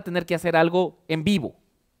Vivanco van a tener que hacer algo en vivo.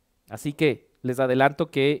 Así que les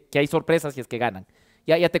adelanto que hay sorpresas si es que ganan.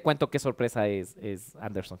 Ya te cuento qué sorpresa es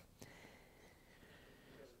Anderson.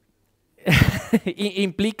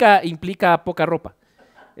 implica poca ropa.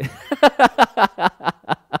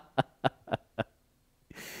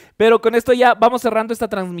 Pero con esto ya vamos cerrando esta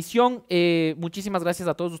transmisión. Muchísimas gracias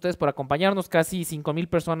a todos ustedes por acompañarnos. Casi 5,000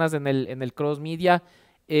 personas en el Cross Media.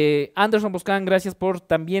 Anderson Boscan, gracias por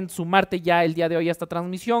también sumarte ya el día de hoy a esta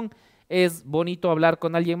transmisión. Es bonito hablar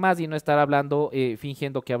con alguien más y no estar hablando,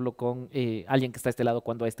 fingiendo que hablo con alguien que está a este lado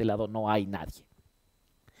cuando a este lado no hay nadie.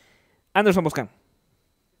 Anderson Boscan.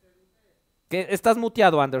 Que estás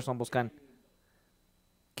muteado, Anderson Boscan.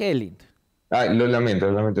 Qué lindo. Ay, lo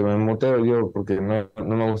lamento, me muteo yo porque no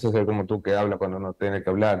me gusta ser como tú que habla cuando no tiene que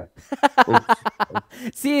hablar. Ups.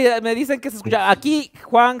 Sí, me dicen que se escucha. Aquí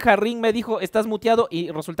Juan Jarrín me dijo, estás muteado,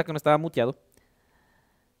 y resulta que no estaba muteado.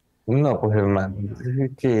 No, pues hermano,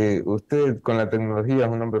 es que usted con la tecnología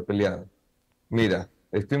es un hombre peleado. Mira,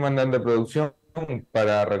 estoy mandando a producción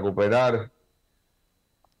para recuperar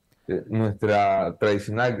nuestra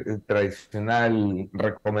tradicional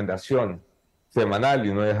recomendación semanal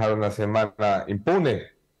y no dejar una semana impune.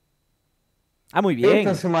 Ah, muy Esta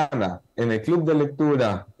bien. semana, en el Club de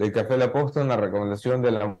Lectura del Café La Posta, una recomendación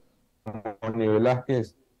de la Moni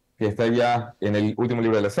Velázquez, que está ya en el último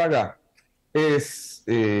libro de la saga. Es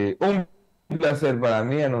un placer para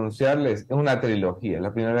mí anunciarles, es una trilogía, es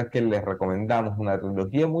la primera vez que les recomendamos una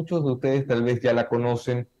trilogía. Muchos de ustedes tal vez ya la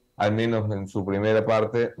conocen, al menos en su primera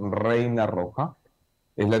parte, Reina Roja.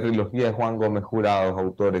 Es la trilogía de Juan Gómez Jurado,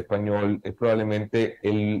 autor español. Es probablemente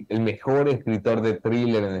el mejor escritor de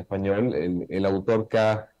thriller en español, el autor que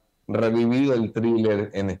ha revivido el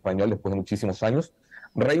thriller en español después de muchísimos años.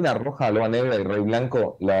 Reina Roja, Loba Negra y Rey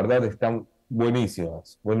Blanco, la verdad están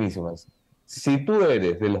buenísimas, buenísimas. Si tú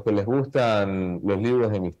eres de los que les gustan los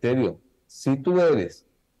libros de misterio, si tú eres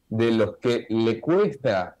de los que le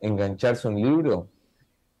cuesta engancharse a un libro,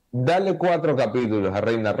 dale 4 capítulos a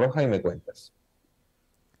Reina Roja y me cuentas.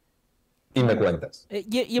 Y me cuentas. Y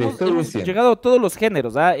Te estoy hemos diciendo. llegado a todos los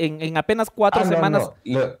géneros, ¿ah? En apenas 4 semanas.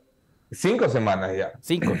 No. 5 semanas ya.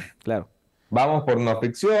 5, claro. Vamos por no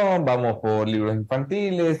ficción, vamos por libros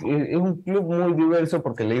infantiles. Es un club muy diverso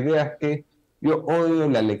porque la idea es que yo odio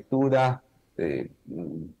la lectura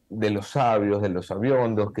de los sabios, de los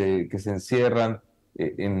sabiondos que se encierran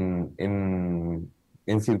en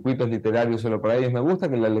circuitos literarios solo para ellos. Me gusta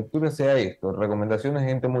que la lectura sea esto, recomendaciones de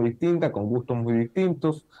gente muy distinta, con gustos muy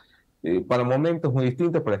distintos, para momentos muy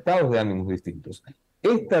distintos, para estados de ánimos distintos.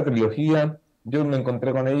 Esta trilogía, yo me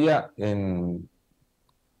encontré con ella en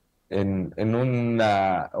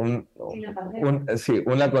una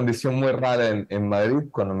condición muy rara en Madrid,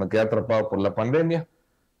 cuando me quedé atrapado por la pandemia.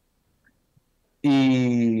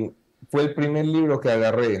 Y fue el primer libro que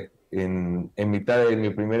agarré en mitad de mi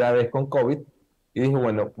primera vez con COVID, y dije,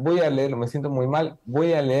 bueno, voy a leerlo, me siento muy mal,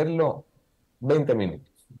 voy a leerlo 20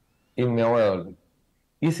 minutos y me voy a dormir.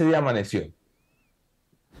 Y ese día amaneció,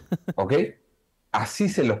 ¿ok? Así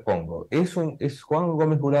se los pongo. Es Juan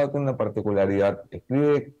Gómez Jurado tiene una particularidad,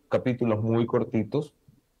 escribe capítulos muy cortitos,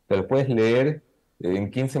 te los puedes leer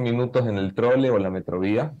en 15 minutos en el trole o la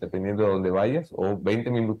metrovía, dependiendo de dónde vayas, o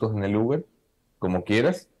 20 minutos en el Uber, como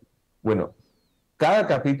quieras. Bueno, cada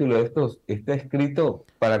capítulo de estos está escrito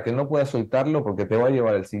para que no puedas soltarlo porque te va a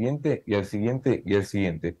llevar al siguiente y al siguiente y al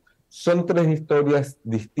siguiente. Son 3 historias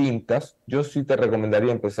distintas. Yo sí te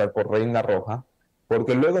recomendaría empezar por Reina Roja,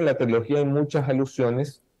 porque luego en la trilogía hay muchas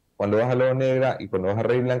alusiones, cuando vas a Lobo Negra y cuando vas a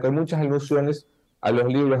Rey Blanco, hay muchas alusiones a los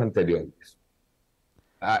libros anteriores.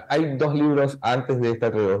 Hay 2 libros antes de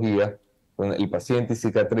esta trilogía, con El paciente y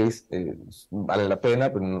cicatriz, vale la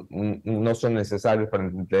pena, pero no son necesarios para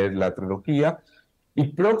entender la trilogía.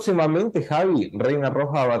 Y próximamente, Javi, Reina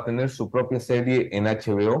Roja va a tener su propia serie en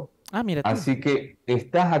HBO. Ah, mira tú. Así que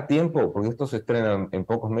estás a tiempo, porque esto se estrena en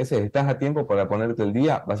pocos meses, estás a tiempo para ponerte el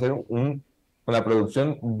día. Va a ser una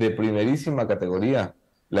producción de primerísima categoría,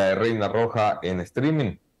 la de Reina Roja en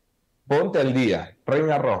streaming. Ponte al día,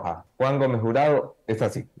 Reina Roja, Juan Gómez Jurado, es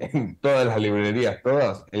así, en todas las librerías,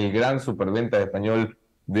 todas, el gran superventa de español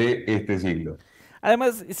de este siglo.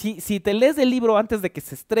 Además, si te lees el libro antes de que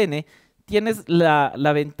se estrene, tienes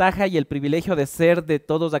la ventaja y el privilegio de ser de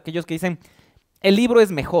todos aquellos que dicen, el libro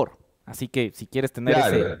es mejor. Así que si quieres tener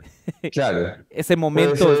Claro, claro. ese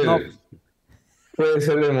momento Puede snob. ser, puede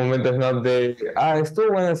ser el momento snob de,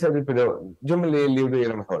 estuvo buena serie, pero yo me leí el libro y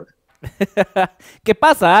era mejor. ¿Qué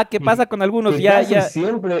pasa? ¿Qué pasa con algunos? Que Ya, casi ya.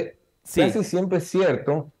 siempre, Sí. casi siempre es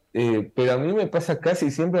cierto, pero a mí me pasa casi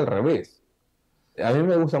siempre al revés. A mí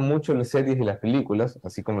me gustan mucho las series y las películas,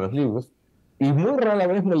 así como los libros, y muy rara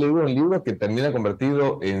vez me leo un libro que termina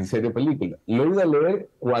convertido en serie o película. Lo he ido a leer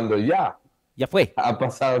cuando ya fue. ha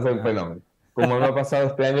pasado ese fenómeno. Como me ha pasado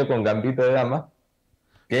este año con Gambito de Dama,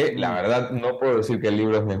 que la verdad no puedo decir que el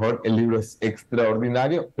libro es mejor, el libro es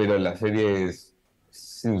extraordinario, pero la serie es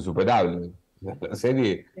insuperable. La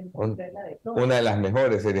serie, una de las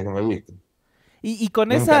mejores series que me he visto. Y con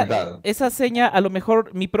Me ha encantado. esa seña, a lo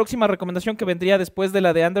mejor mi próxima recomendación que vendría después de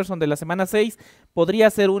la de Anderson de la semana 6, podría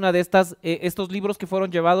ser una de estos libros que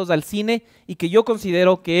fueron llevados al cine y que yo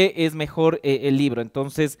considero que es mejor el libro.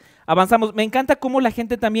 Entonces, avanzamos. Me encanta cómo la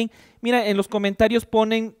gente también, mira, en los comentarios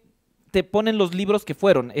te ponen los libros que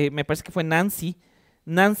fueron. Me parece que fue Nancy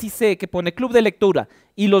C, que pone Club de Lectura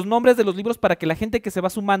y los nombres de los libros para que la gente que se va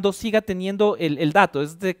sumando siga teniendo el dato.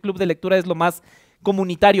 Este Club de Lectura es lo más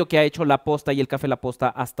comunitario que ha hecho La Posta y el Café La Posta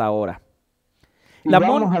hasta ahora.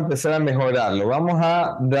 Vamos a empezar a mejorarlo. Vamos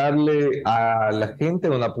a darle a la gente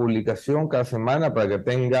una publicación cada semana para que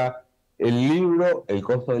tenga el libro, el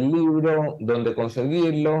costo del libro, dónde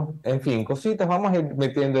conseguirlo, en fin, cositas. Vamos a ir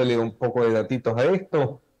metiéndole un poco de datitos a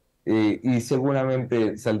esto y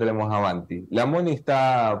seguramente saldremos avanti. La Moni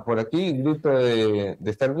está por aquí, grito de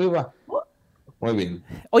estar viva. Muy bien.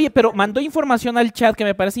 Oye, pero mandó información al chat que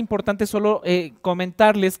me parece importante solo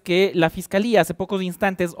comentarles que la Fiscalía hace pocos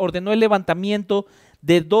instantes ordenó el levantamiento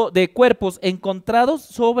de cuerpos encontrados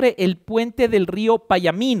sobre el puente del río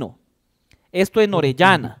Payamino, esto en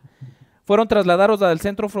Orellana. Fueron trasladados al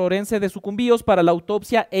Centro Forense de Sucumbíos para la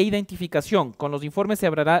autopsia e identificación. Con los informes se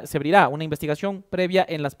abrirá una investigación previa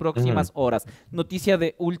en las próximas horas. Noticia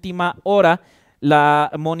de última hora. La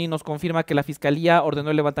Moni nos confirma que la Fiscalía ordenó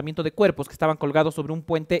el levantamiento de cuerpos que estaban colgados sobre un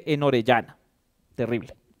puente en Orellana.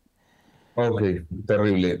 Terrible. Ok,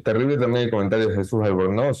 terrible. Terrible también el comentario de Jesús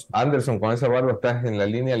Albornoz. Anderson, con esa barba estás en la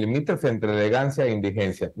línea limítrofe entre elegancia e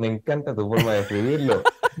indigencia. Me encanta tu forma de escribirlo.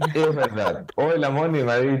 Es verdad. Hoy la Moni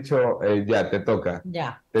me ha dicho, ya, te toca.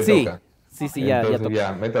 Ya. Te Sí, toca. sí, Entonces, ya toca.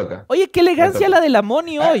 ya, me toca. Oye, qué elegancia la de la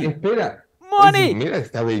Moni hoy. Espera. ¡Moni! Mira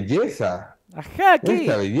esta belleza. Ajá,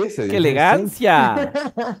 Esta belleza. qué elegancia.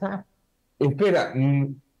 Espera,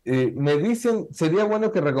 me dicen, sería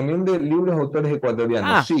bueno que recomiende libros de autores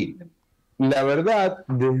ecuatorianos. Sí, la verdad,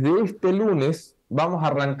 desde este lunes vamos a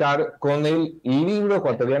arrancar con el libro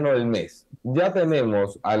ecuatoriano del mes. Ya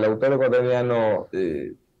tenemos al autor ecuatoriano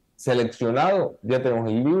seleccionado, ya tenemos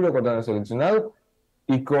el libro ecuatoriano seleccionado,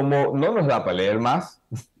 y como no nos da para leer más,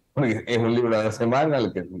 porque es un libro de la semana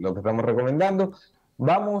lo que estamos recomendando,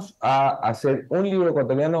 vamos a hacer un libro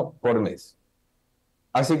ecuatoriano por mes.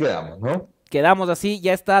 Así quedamos, ¿no? Quedamos así,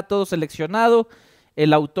 ya está todo seleccionado.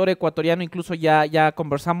 El autor ecuatoriano incluso ya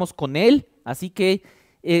conversamos con él. Así que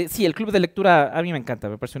sí, el club de lectura a mí me encanta,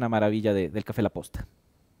 me parece una maravilla del Café La Posta.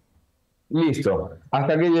 Listo.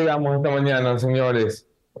 Hasta aquí llegamos esta mañana, señores.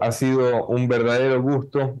 Ha sido un verdadero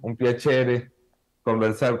gusto, un piacere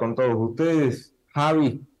conversar con todos ustedes.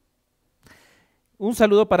 Javi. Un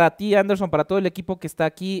saludo para ti, Anderson, para todo el equipo que está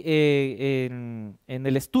aquí en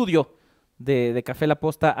el estudio de Café La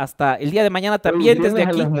Posta hasta el día de mañana también Oye, desde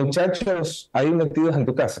 ¿tienes aquí. a los muchachos ahí metidos en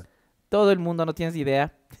tu casa? Todo el mundo, no tienes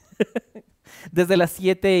idea. Desde las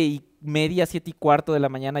 7:30, 7:15 de la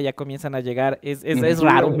mañana ya comienzan a llegar. Es Y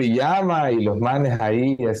raro. en pijama y los manes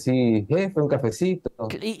ahí así, jefe, un cafecito.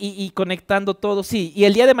 Y conectando todo, sí. Y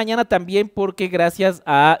el día de mañana también, porque gracias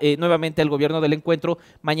a nuevamente al gobierno del encuentro,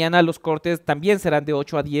 mañana los cortes también serán de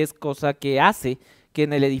 8 a 10, cosa que hace que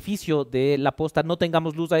en el edificio de La Posta no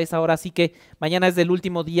tengamos luz a esa hora. Así que mañana es el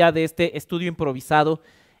último día de este estudio improvisado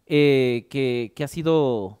que ha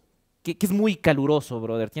sido... Que es muy caluroso,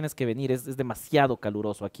 brother. Tienes que venir, es demasiado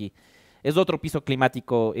caluroso aquí. Es otro piso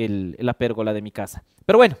climático la pérgola de mi casa.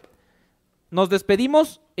 Pero bueno, nos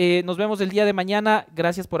despedimos. Nos vemos el día de mañana.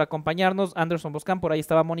 Gracias por acompañarnos. Anderson Boscan, por ahí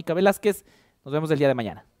estaba Mónica Velázquez. Nos vemos el día de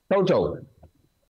mañana. Chau, chau.